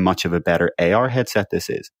just how much of a better AR headset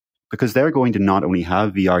this is, because they're going to not only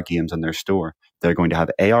have VR games on their store, they're going to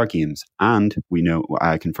have AR games. And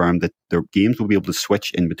I confirmed that their games will be able to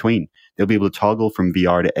switch in between. They'll be able to toggle from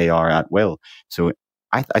VR to AR at will. So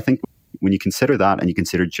I think when you consider that, and you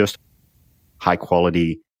consider just high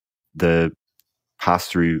quality the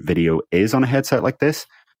pass-through video is on a headset like this,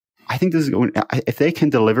 I think this is going, if they can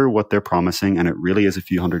deliver what they're promising, and it really is a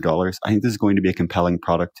few $100s, I think this is going to be a compelling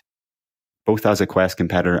product, both as a Quest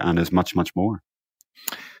competitor and as much, much more.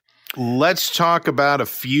 Let's talk about a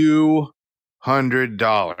few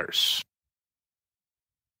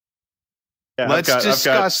Yeah, Let's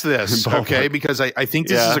discuss this, okay? Because I think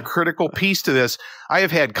this is a critical piece to this. I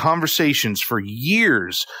have had conversations for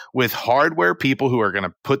years with hardware people who are going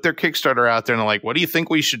to put their Kickstarter out there and they're like, what do you think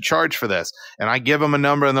we should charge for this? And I give them a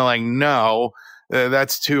number and they're like, no,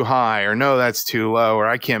 that's too high, or no, that's too low, or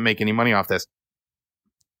I can't make any money off this.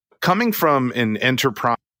 Coming from an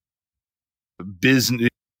enterprise business,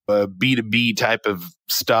 B2B type of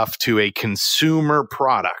stuff to a consumer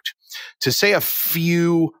product, to say a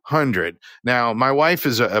few hundred. Now, my wife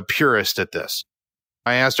is a purist at this.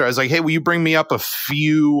 I asked her, I was like, hey, will you bring me up a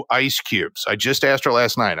few ice cubes? I just asked her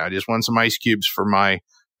last night. I just want some ice cubes for my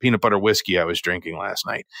peanut butter whiskey I was drinking last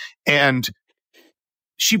night. And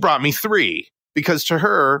she brought me 3, because to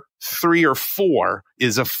her, 3 or 4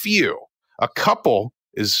 is a few. A couple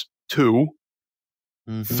is 2.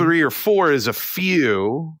 3 or 4 is a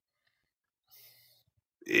few.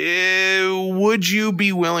 Would you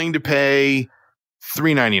be willing to pay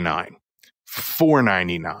 $399,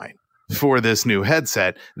 $499 for this new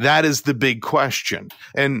headset? That is the big question.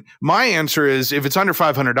 And my answer is, if it's under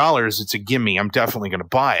 $500, it's a gimme. I'm definitely going to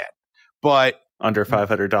buy it. But under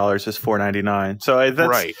 $500 is $499. So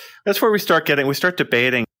that's where we start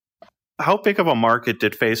debating how big of a market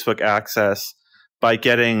did Facebook access by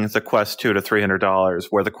getting the Quest 2 to $300,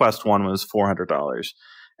 where the Quest 1 was $400,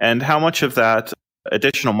 and how much of that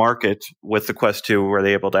additional market with the Quest 2 were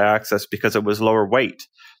they able to access because it was lower weight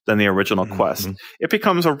than the original Quest? It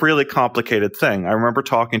becomes a really complicated thing. I remember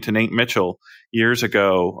talking to Nate Mitchell years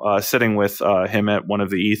ago, sitting with him at one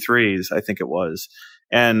of the E3s, I think it was,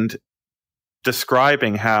 and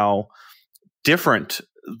describing how different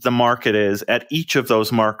the market is at each of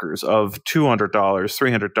those markers of $200,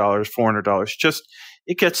 $300, $400. Just,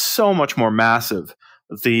 it gets so much more massive,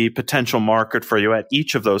 the potential market for you at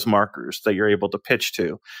each of those markers that you're able to pitch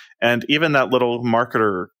to. And even that little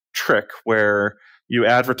marketer trick where you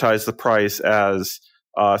advertise the price as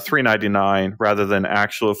 $399 rather than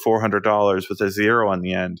actual $400 with a 0 on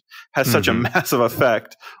the end has such a massive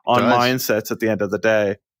effect on mindsets at the end of the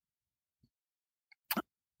day.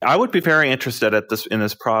 I would be very interested in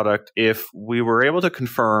this product if we were able to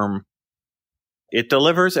confirm it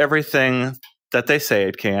delivers everything that they say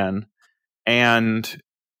it can, and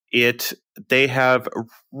they have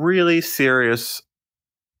really serious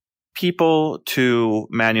people to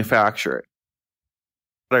manufacture it.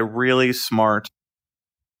 A really smart,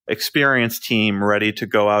 experienced team ready to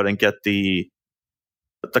go out and get the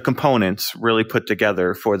components really put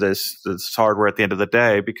together for this hardware at the end of the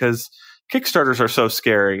day, because Kickstarters are so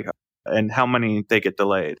scary and how many they get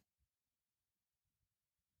delayed.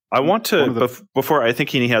 I want to, before I think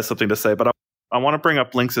he has something to say, but I want to bring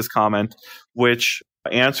up Lynx's comment, which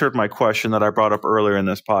answered my question that I brought up earlier in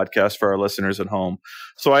this podcast for our listeners at home.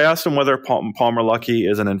 So I asked him whether Palmer Luckey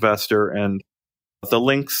is an investor, and the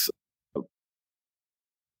Lynx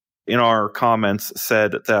in our comments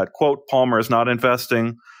said that, quote, Palmer is not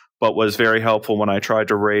investing, but was very helpful when I tried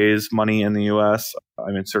to raise money in the U.S.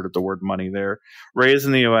 I inserted the word money there. Raise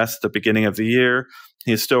in the U.S. at the beginning of the year.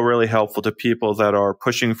 He's still really helpful to people that are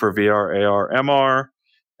pushing for VR, AR, MR.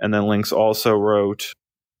 And then Lynx also wrote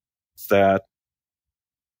that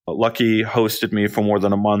Luckey hosted me for more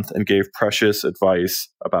than a month and gave precious advice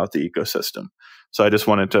about the ecosystem. So I just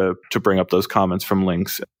wanted to bring up those comments from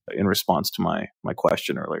Lynx in response to my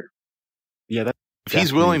question earlier. Yeah, if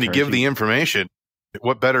he's willing to give the information,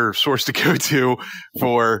 what better source to go to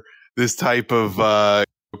for this type of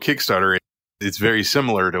Kickstarter? It's very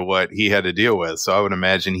similar to what he had to deal with. So I would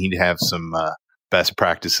imagine he'd have some best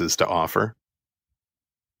practices to offer.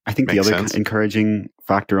 I think the other encouraging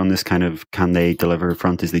factor on this kind of can they deliver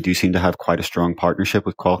front is they do seem to have quite a strong partnership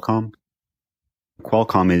with Qualcomm.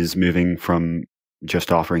 Qualcomm is moving from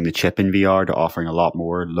just offering the chip in VR to offering a lot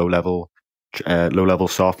more low-level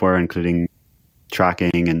software, including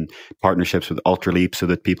tracking and partnerships with Ultraleap so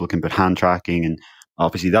that people can put hand tracking. And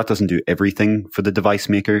obviously that doesn't do everything for the device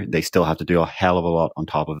maker. They still have to do a hell of a lot on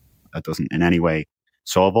top of it. That doesn't in any way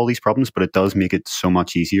solve all these problems, but it does make it so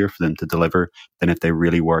much easier for them to deliver than if they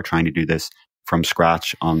really were trying to do this from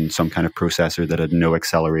scratch on some kind of processor that had no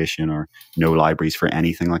acceleration or no libraries for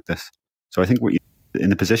anything like this. So I think we're in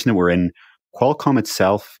the position that we're in. Qualcomm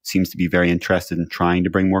itself seems to be very interested in trying to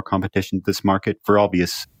bring more competition to this market for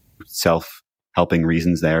obvious self-helping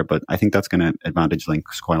reasons there, but I think that's going to advantage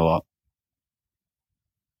Lynx quite a lot.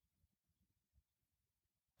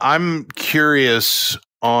 I'm curious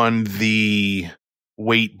on the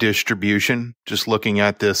weight distribution, just looking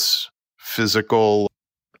at this physical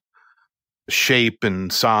shape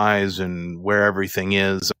and size and where everything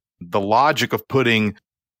is. The logic of putting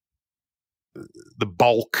the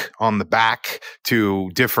bulk on the back to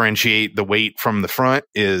differentiate the weight from the front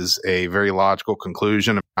is a very logical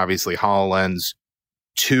conclusion. Obviously, HoloLens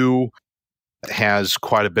 2 has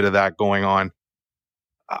quite a bit of that going on.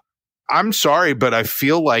 I'm sorry, but I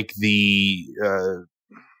feel like the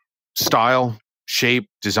style, shape,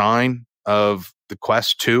 design of the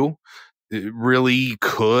Quest 2 really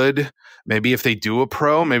could, maybe if they do a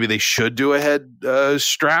Pro, maybe they should do a head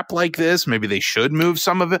strap like this. Maybe they should move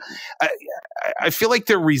some of it. I feel like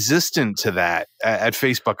they're resistant to that at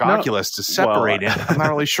Facebook Oculus to separate it. I'm not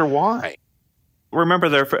really sure why.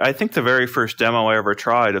 Remember, I think the very first demo I ever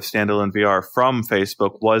tried of standalone VR from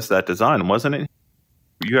Facebook was that design, wasn't it?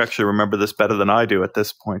 You actually remember this better than I do at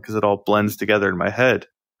this point because it all blends together in my head.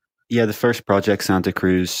 Yeah, the first Project Santa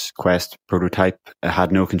Cruz Quest prototype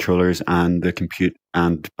had no controllers and the compute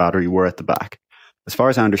and battery were at the back. As far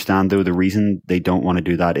as I understand, though, the reason they don't want to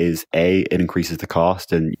do that is A, it increases the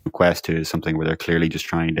cost, and Quest 2 is something where they're clearly just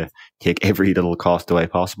trying to take every little cost away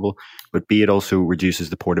possible. But B, it also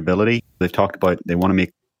reduces the portability. They've talked about they want to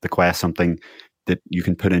make the Quest something that you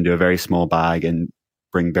can put into a very small bag and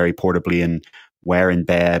bring very portably and wear in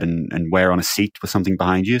bed and wear on a seat with something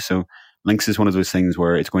behind you. So Lynx is one of those things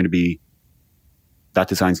where it's going to be, that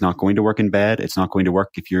design's not going to work in bed. It's not going to work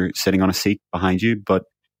if you're sitting on a seat behind you. But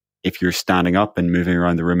if you're standing up and moving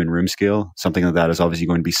around the room in room scale, something like that is obviously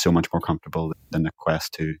going to be so much more comfortable than the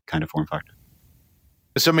Quest 2 kind of form factor.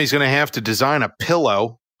 Somebody's going to have to design a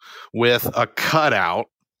pillow with a cutout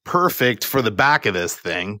perfect for the back of this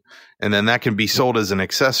thing. And then that can be sold as an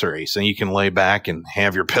accessory. So you can lay back and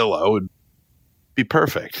have your pillow. It'd be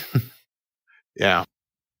perfect. Yeah.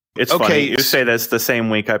 It's funny. You say that's the same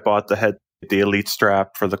week I bought the Elite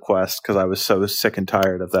strap for the Quest because I was so sick and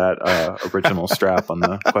tired of that original strap on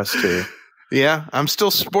the Quest 2. Yeah, I'm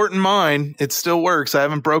still sporting mine. It still works. I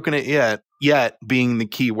haven't broken it yet. Yet being the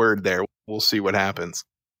key word there. We'll see what happens.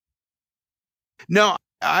 No,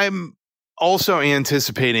 I'm also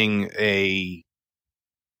anticipating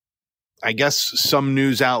I guess some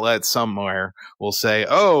news outlet somewhere will say,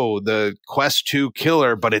 oh, the Quest 2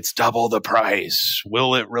 killer, but it's double the price.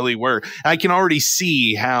 Will it really work? I can already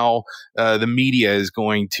see how the media is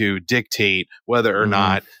going to dictate whether or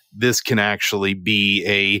not this can actually be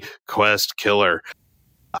a Quest killer.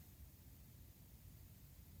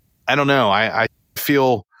 I don't know. I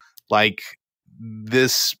feel like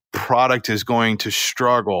this product is going to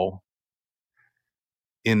struggle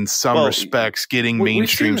in some respects getting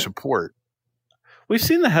mainstream support. We've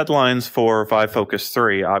seen the headlines for Vive Focus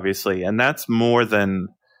 3, obviously, and that's more than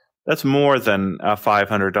a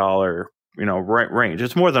 $500 range.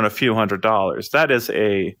 It's more than a few $100s. That is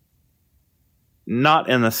a not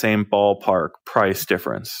in the same ballpark price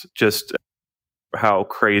difference. Just how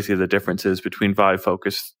crazy the difference is between Vive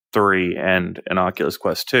Focus 3 and an Oculus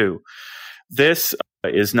Quest 2. This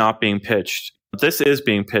is not being pitched. This is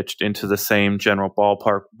being pitched into the same general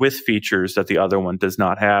ballpark with features that the other one does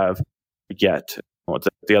not have yet. What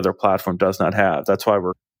the other platform does not have. That's why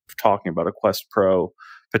we're talking about a Quest Pro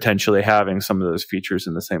potentially having some of those features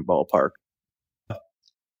in the same ballpark.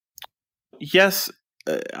 Yes,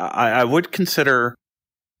 I would consider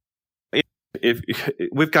if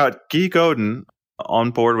we've got Guy Godin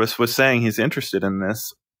on board was saying he's interested in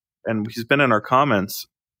this, and he's been in our comments,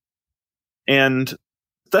 and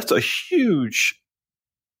that's a huge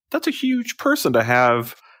person to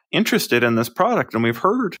have interested in this product. And we've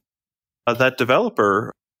heard that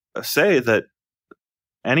developer say that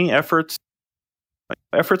any efforts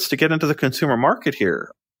to get into the consumer market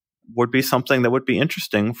here would be something that would be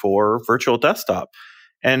interesting for virtual desktop.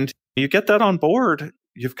 And you get that on board,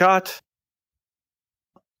 you've got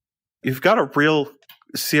a real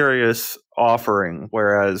serious offering,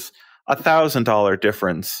 whereas $1,000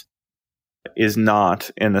 difference is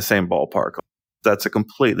not in the same ballpark. That's a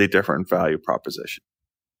completely different value proposition.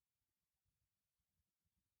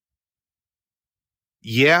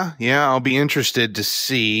 Yeah, I'll be interested to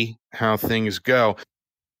see how things go.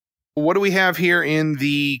 What do we have here in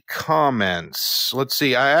the comments? Let's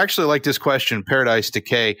see. I actually like this question. Paradise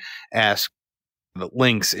Decay asked the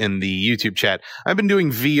links in the YouTube chat. I've been doing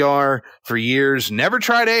VR for years, never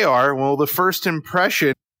tried AR. Well, the first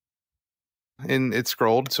impression, and it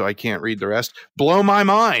scrolled, so I can't read the rest, blow my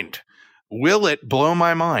mind. Will it blow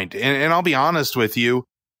my mind? And I'll be honest with you,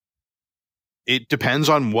 it depends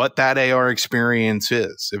on what that AR experience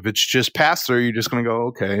is. If it's just pass through, you're just going to go,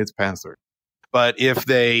 okay, it's pass through. But if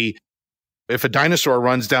a dinosaur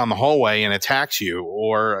runs down the hallway and attacks you,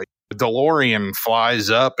 or a DeLorean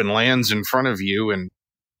flies up and lands in front of you and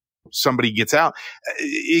somebody gets out,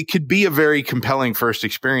 it could be a very compelling first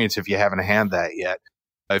experience if you haven't had that yet.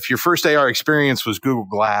 If your first AR experience was Google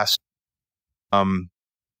Glass,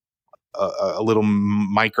 a little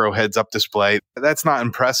micro heads-up display. That's not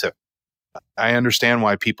impressive. I understand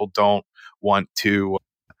why people don't want to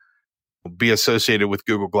be associated with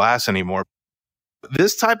Google Glass anymore.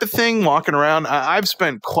 This type of thing, walking around, I've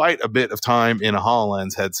spent quite a bit of time in a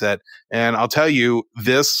HoloLens headset, and I'll tell you,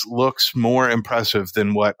 this looks more impressive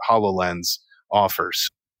than what HoloLens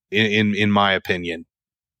offers, in my opinion.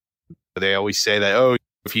 They always say that, oh,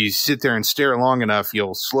 if you sit there and stare long enough,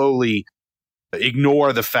 you'll slowly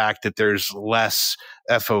ignore the fact that there's less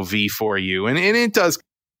FOV for you. And it does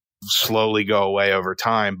slowly go away over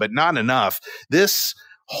time, but not enough. This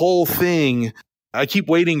whole thing, I keep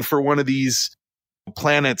waiting for one of these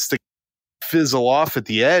planets to fizzle off at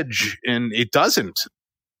the edge, and it doesn't.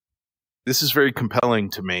 This is very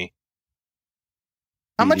compelling to me.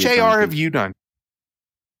 How much AR have you done?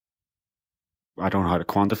 I don't know how to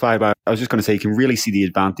quantify, but I was just going to say you can really see the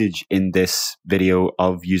advantage in this video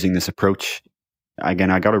of using this approach.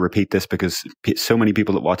 Again, I got to repeat this because so many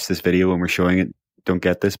people that watch this video when we're showing it don't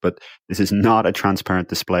get this, but this is not a transparent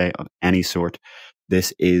display of any sort.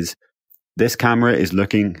 This camera is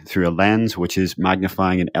looking through a lens which is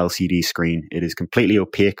magnifying an LCD screen. It is completely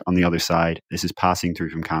opaque on the other side. This is passing through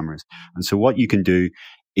from cameras. And so what you can do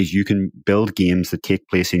is you can build games that take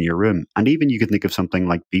place in your room. And even you can think of something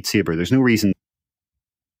like Beat Saber. There's no reason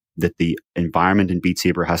that the environment in Beat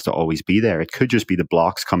Saber has to always be there. It could just be the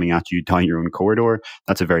blocks coming at you down your own corridor.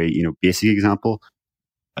 That's a very, basic example.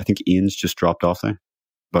 I think Ian's just dropped off there.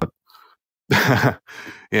 But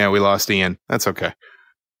yeah, we lost Ian. That's okay.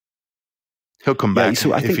 He'll come back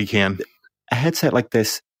if he can. A headset like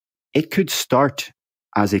this, it could start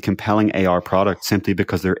as a compelling AR product simply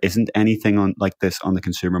because there isn't anything like this on the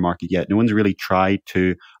consumer market yet. No one's really tried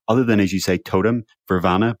to, other than, as you say, Totem for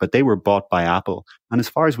Vana, but they were bought by Apple. And as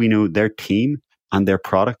far as we know, their team and their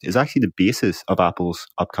product is actually the basis of Apple's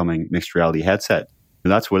upcoming mixed reality headset.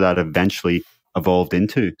 And that's where that eventually evolved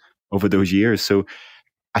into over those years. So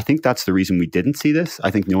I think that's the reason we didn't see this.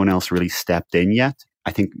 I think no one else really stepped in yet.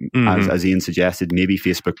 I think, as Ian suggested, maybe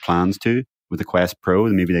Facebook plans to with the Quest Pro,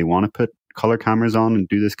 and maybe they want to put color cameras on and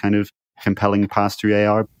do this kind of compelling pass-through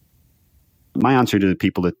AR. My answer to the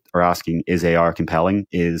people that are asking, is AR compelling,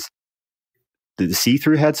 is the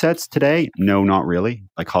see-through headsets today? No, not really.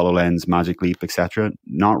 Like HoloLens, Magic Leap, etc.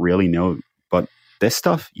 Not really, no. But this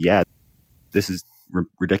stuff, yeah, this is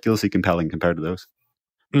ridiculously compelling compared to those.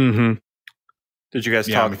 Mm-hmm. Did you guys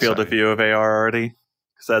talk field of view of AR already?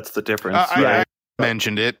 Because that's the difference. I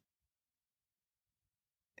mentioned it.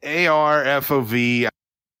 AR, FOV,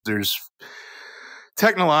 there's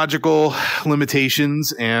technological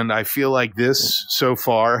limitations, and I feel like this so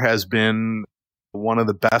far has been one of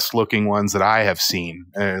the best looking ones that I have seen,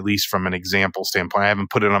 at least from an example standpoint. I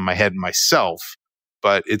haven't put it on my head myself,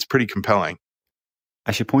 but it's pretty compelling.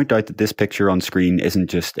 I should point out that this picture on screen isn't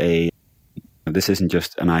just an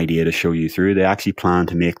idea to show you through. They actually plan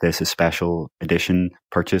to make this a special edition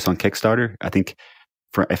purchase on Kickstarter. I think,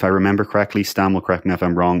 if I remember correctly, Stan will correct me if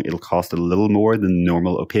I'm wrong, it'll cost a little more than the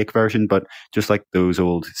normal opaque version, but just like those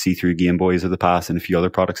old see-through Game Boys of the past and a few other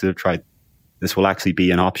products that have tried, this will actually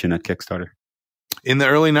be an option at Kickstarter. In the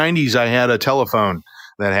early 90s, I had a telephone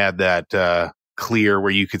that had that clear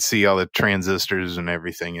where you could see all the transistors and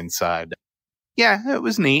everything inside. Yeah, it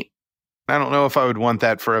was neat. I don't know if I would want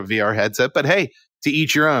that for a VR headset, but hey, to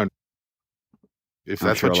each your own. If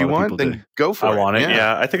that's what you want, then go for it. I want it.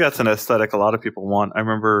 Yeah, I think that's an aesthetic a lot of people want. I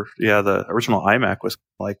remember, the original iMac was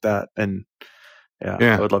like that, and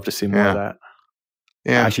I would love to see more of that.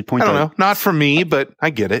 Yeah, I should point out. I don't know, not for me, but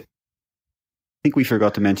I get it. I think we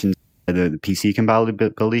forgot to mention the PC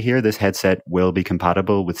compatibility here. This headset will be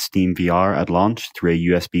compatible with Steam VR at launch through a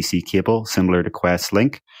USB-C cable, similar to Quest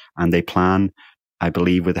Link, and they plan, I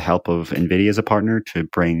believe, with the help of NVIDIA as a partner, to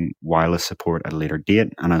bring wireless support at a later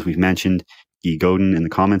date. And as we've mentioned, Guy Godin in the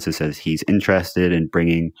comments, it says he's interested in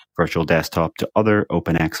bringing virtual desktop to other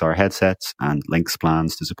OpenXR headsets, and Link's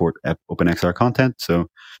plans to support OpenXR content. So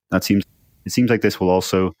it seems like this will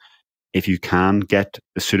also, if you can get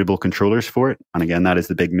the suitable controllers for it, and again, that is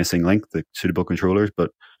the big missing link, the suitable controllers,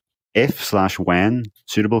 but when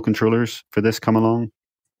suitable controllers for this come along,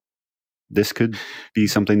 this could be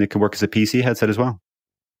something that could work as a PC headset as well.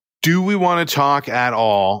 Do we want to talk at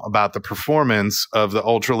all about the performance of the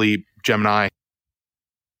Ultraleap Gemini?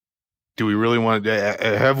 Do we really want to?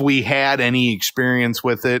 Have we had any experience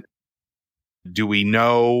with it? Do we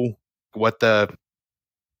know what the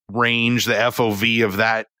range, the FOV of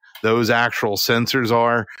those actual sensors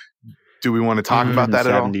are? Do we want to talk about that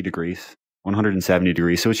at all? 170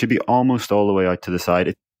 degrees. So it should be almost all the way out to the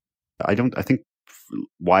side. I think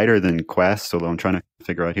wider than Quest, although I'm trying to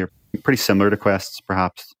figure out here. Pretty similar to Quest's,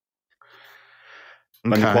 perhaps.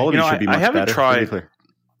 But the quality should be much better.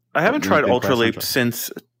 I haven't tried Ultraleap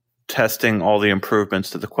since testing all the improvements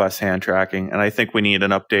to the Quest hand tracking, and I think we need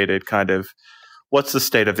an updated kind of what's the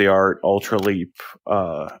state of the art Ultraleap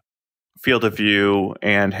field of view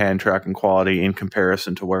and hand tracking quality in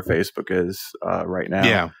comparison to where Facebook is right now.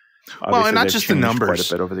 Yeah. Obviously, well, and not just the numbers, quite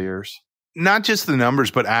a bit over the years. Not just the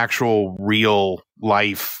numbers, but actual real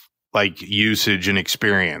life like usage and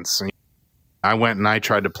experience. I went and I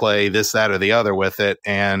tried to play this, that, or the other with it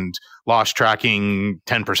and lost tracking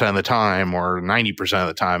 10% of the time or 90% of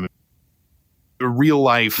the time. The real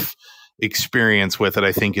life experience with it,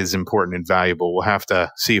 I think, is important and valuable. We'll have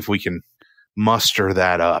to see if we can muster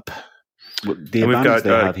that up. Well, the advantage they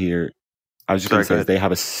have here, I was just going to say, is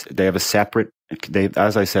they have a separate.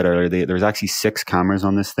 As I said earlier, there's actually 6 cameras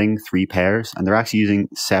on this thing, 3 pairs, and they're actually using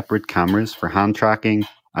separate cameras for hand tracking,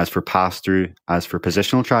 as for pass through, as for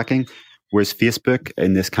positional tracking. Whereas Facebook,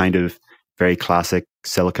 in this kind of very classic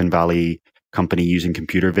Silicon Valley company using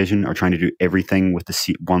computer vision, are trying to do everything with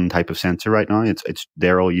the one type of sensor right now.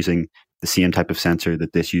 They're all using the same type of sensor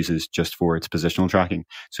that this uses just for its positional tracking.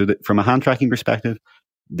 So that from a hand tracking perspective,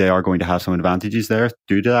 they are going to have some advantages there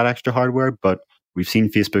due to that extra hardware. But we've seen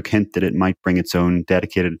Facebook hint that it might bring its own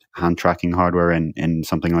dedicated hand tracking hardware in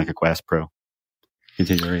something like a Quest Pro.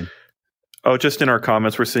 Continuing. Oh, just in our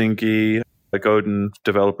comments, we're seeing Guy, a Godin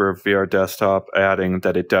developer of VR Desktop, adding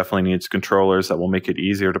that it definitely needs controllers that will make it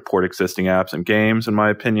easier to port existing apps and games, in my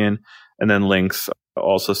opinion. And then Links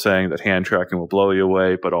also saying that hand tracking will blow you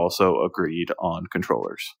away, but also agreed on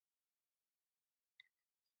controllers.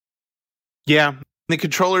 Yeah, the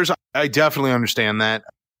controllers, I definitely understand that.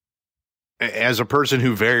 As a person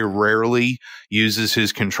who very rarely uses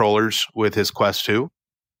his controllers with his Quest 2,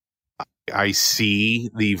 I see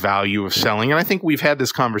the value of selling, and I think we've had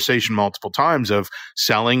this conversation multiple times of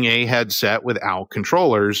selling a headset without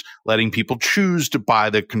controllers, letting people choose to buy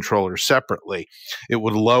the controllers separately. It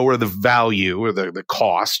would lower the value or the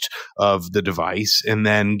cost of the device and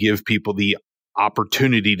then give people the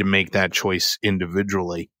opportunity to make that choice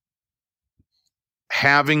individually.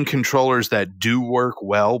 Having controllers that do work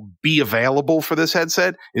well be available for this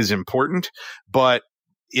headset is important, but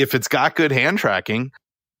if it's got good hand tracking,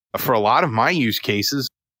 for a lot of my use cases,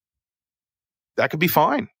 that could be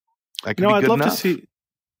fine. That could be good enough. To see.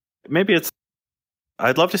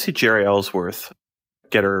 I'd love to see Jerry Ellsworth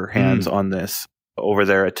get her hands on this over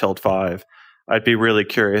there at Tilt 5. I'd be really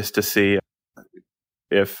curious to see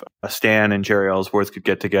if Stan and Jerry Ellsworth could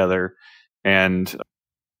get together and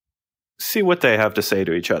see what they have to say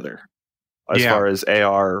to each other as far as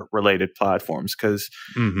AR related platforms. Because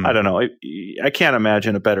I don't know, I can't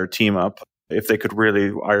imagine a better team up if they could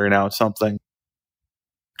really iron out something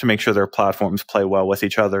to make sure their platforms play well with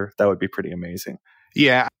each other. That would be pretty amazing.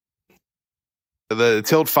 Yeah. The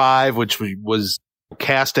Tilt 5, which was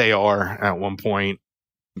cast AR at one point,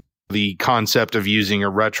 the concept of using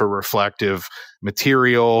a retroreflective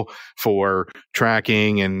material for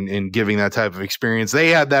tracking and giving that type of experience. They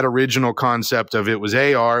had that original concept of it was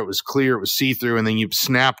AR, it was clear, it was see-through, and then you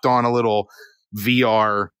snapped on a little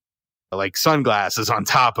VR like sunglasses on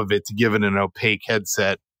top of it to give it an opaque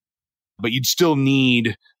headset. But you'd still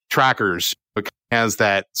need trackers because it has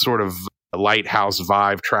that sort of Lighthouse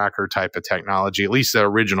Vive tracker type of technology. At least the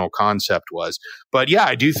original concept was. But yeah,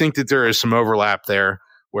 I do think that there is some overlap there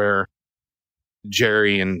where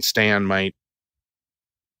Jerry and Stan might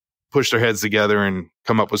push their heads together and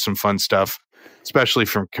come up with some fun stuff, especially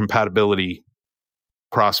from compatibility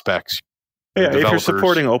prospects. Yeah, if you're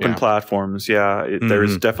supporting open platforms,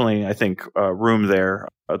 there's definitely, I think, room there.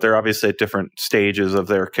 They're obviously at different stages of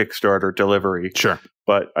their Kickstarter delivery. Sure.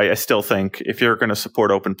 But I still think if you're going to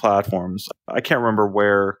support open platforms, I can't remember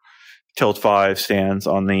where Tilt 5 stands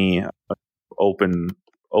on the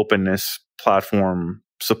openness platform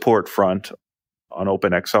support front on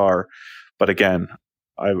OpenXR. But again,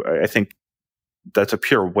 I think that's a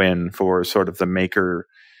pure win for sort of the maker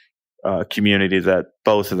community that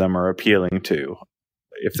both of them are appealing to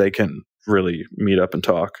if they can really meet up and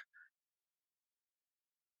talk.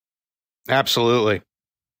 Absolutely.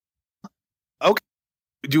 Okay.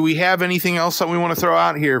 Do we have anything else that we want to throw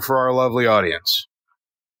out here for our lovely audience?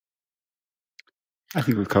 I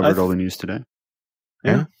think we've covered all the news today.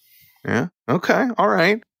 Yeah. Okay. All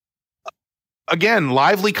right. Again,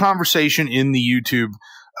 lively conversation in the YouTube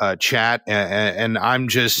chat, and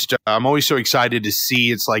I'm always so excited to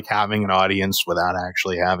see. It's like having an audience without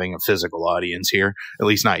actually having a physical audience here, at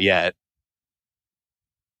least not yet.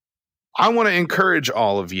 I want to encourage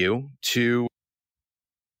all of you to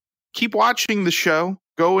keep watching the show.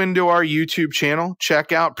 Go into our YouTube channel,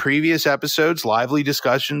 check out previous episodes, lively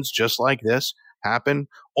discussions just like this. happen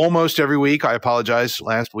almost every week. I apologize.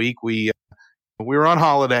 Last week we were on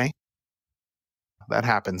holiday. That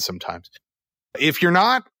happens sometimes. If you're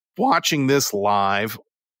not watching this live,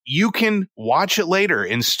 you can watch it later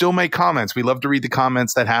and still make comments. We love to read the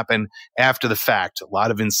comments that happen after the fact. A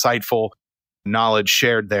lot of insightful knowledge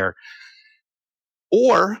shared there.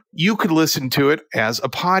 Or you could listen to it as a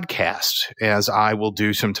podcast, as I will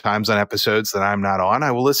do sometimes on episodes that I'm not on.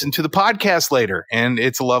 I will listen to the podcast later, and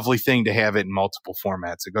it's a lovely thing to have it in multiple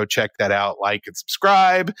formats. So go check that out, like and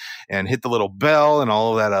subscribe, and hit the little bell and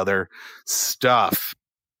all of that other stuff.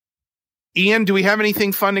 Ian, do we have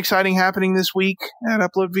anything fun, exciting happening this week at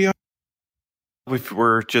Upload VR?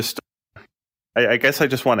 We're just, I guess I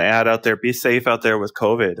just want to add out there, be safe out there with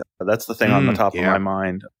COVID. That's the thing on the top of my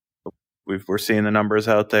mind. We're seeing the numbers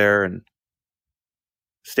out there, and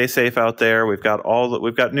stay safe out there. We've got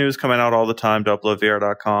news coming out all the time to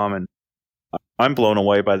uploadvr.com, and I'm blown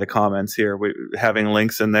away by the comments here. Having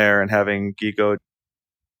links in there and having Gigo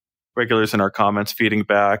regulars in our comments feeding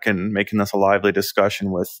back and making this a lively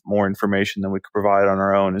discussion with more information than we could provide on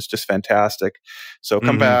our own is just fantastic. So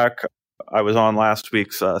come back. I was on last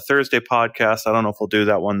week's Thursday podcast. I don't know if we'll do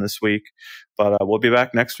that one this week, but we'll be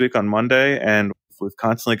back next week on Monday, and we've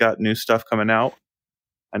constantly got new stuff coming out.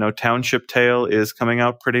 I know Township Tale is coming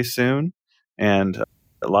out pretty soon, and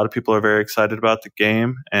a lot of people are very excited about the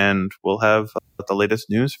game, and we'll have the latest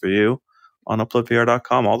news for you on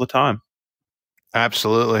uploadvr.com all the time.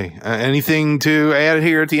 Absolutely. Anything to add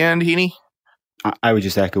here at the end, Heaney? I would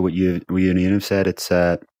just echo what you and Ian have said.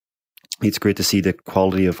 It's great to see the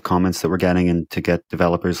quality of comments that we're getting, and to get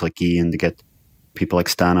developers like Ian, to get people like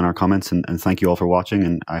Stan in our comments, and thank you all for watching,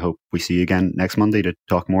 and I hope we see you again next Monday to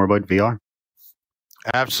talk more about VR.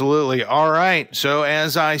 Absolutely. All right. So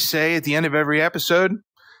as I say at the end of every episode,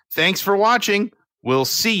 thanks for watching. We'll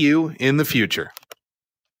see you in the future.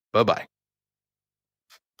 Bye-bye.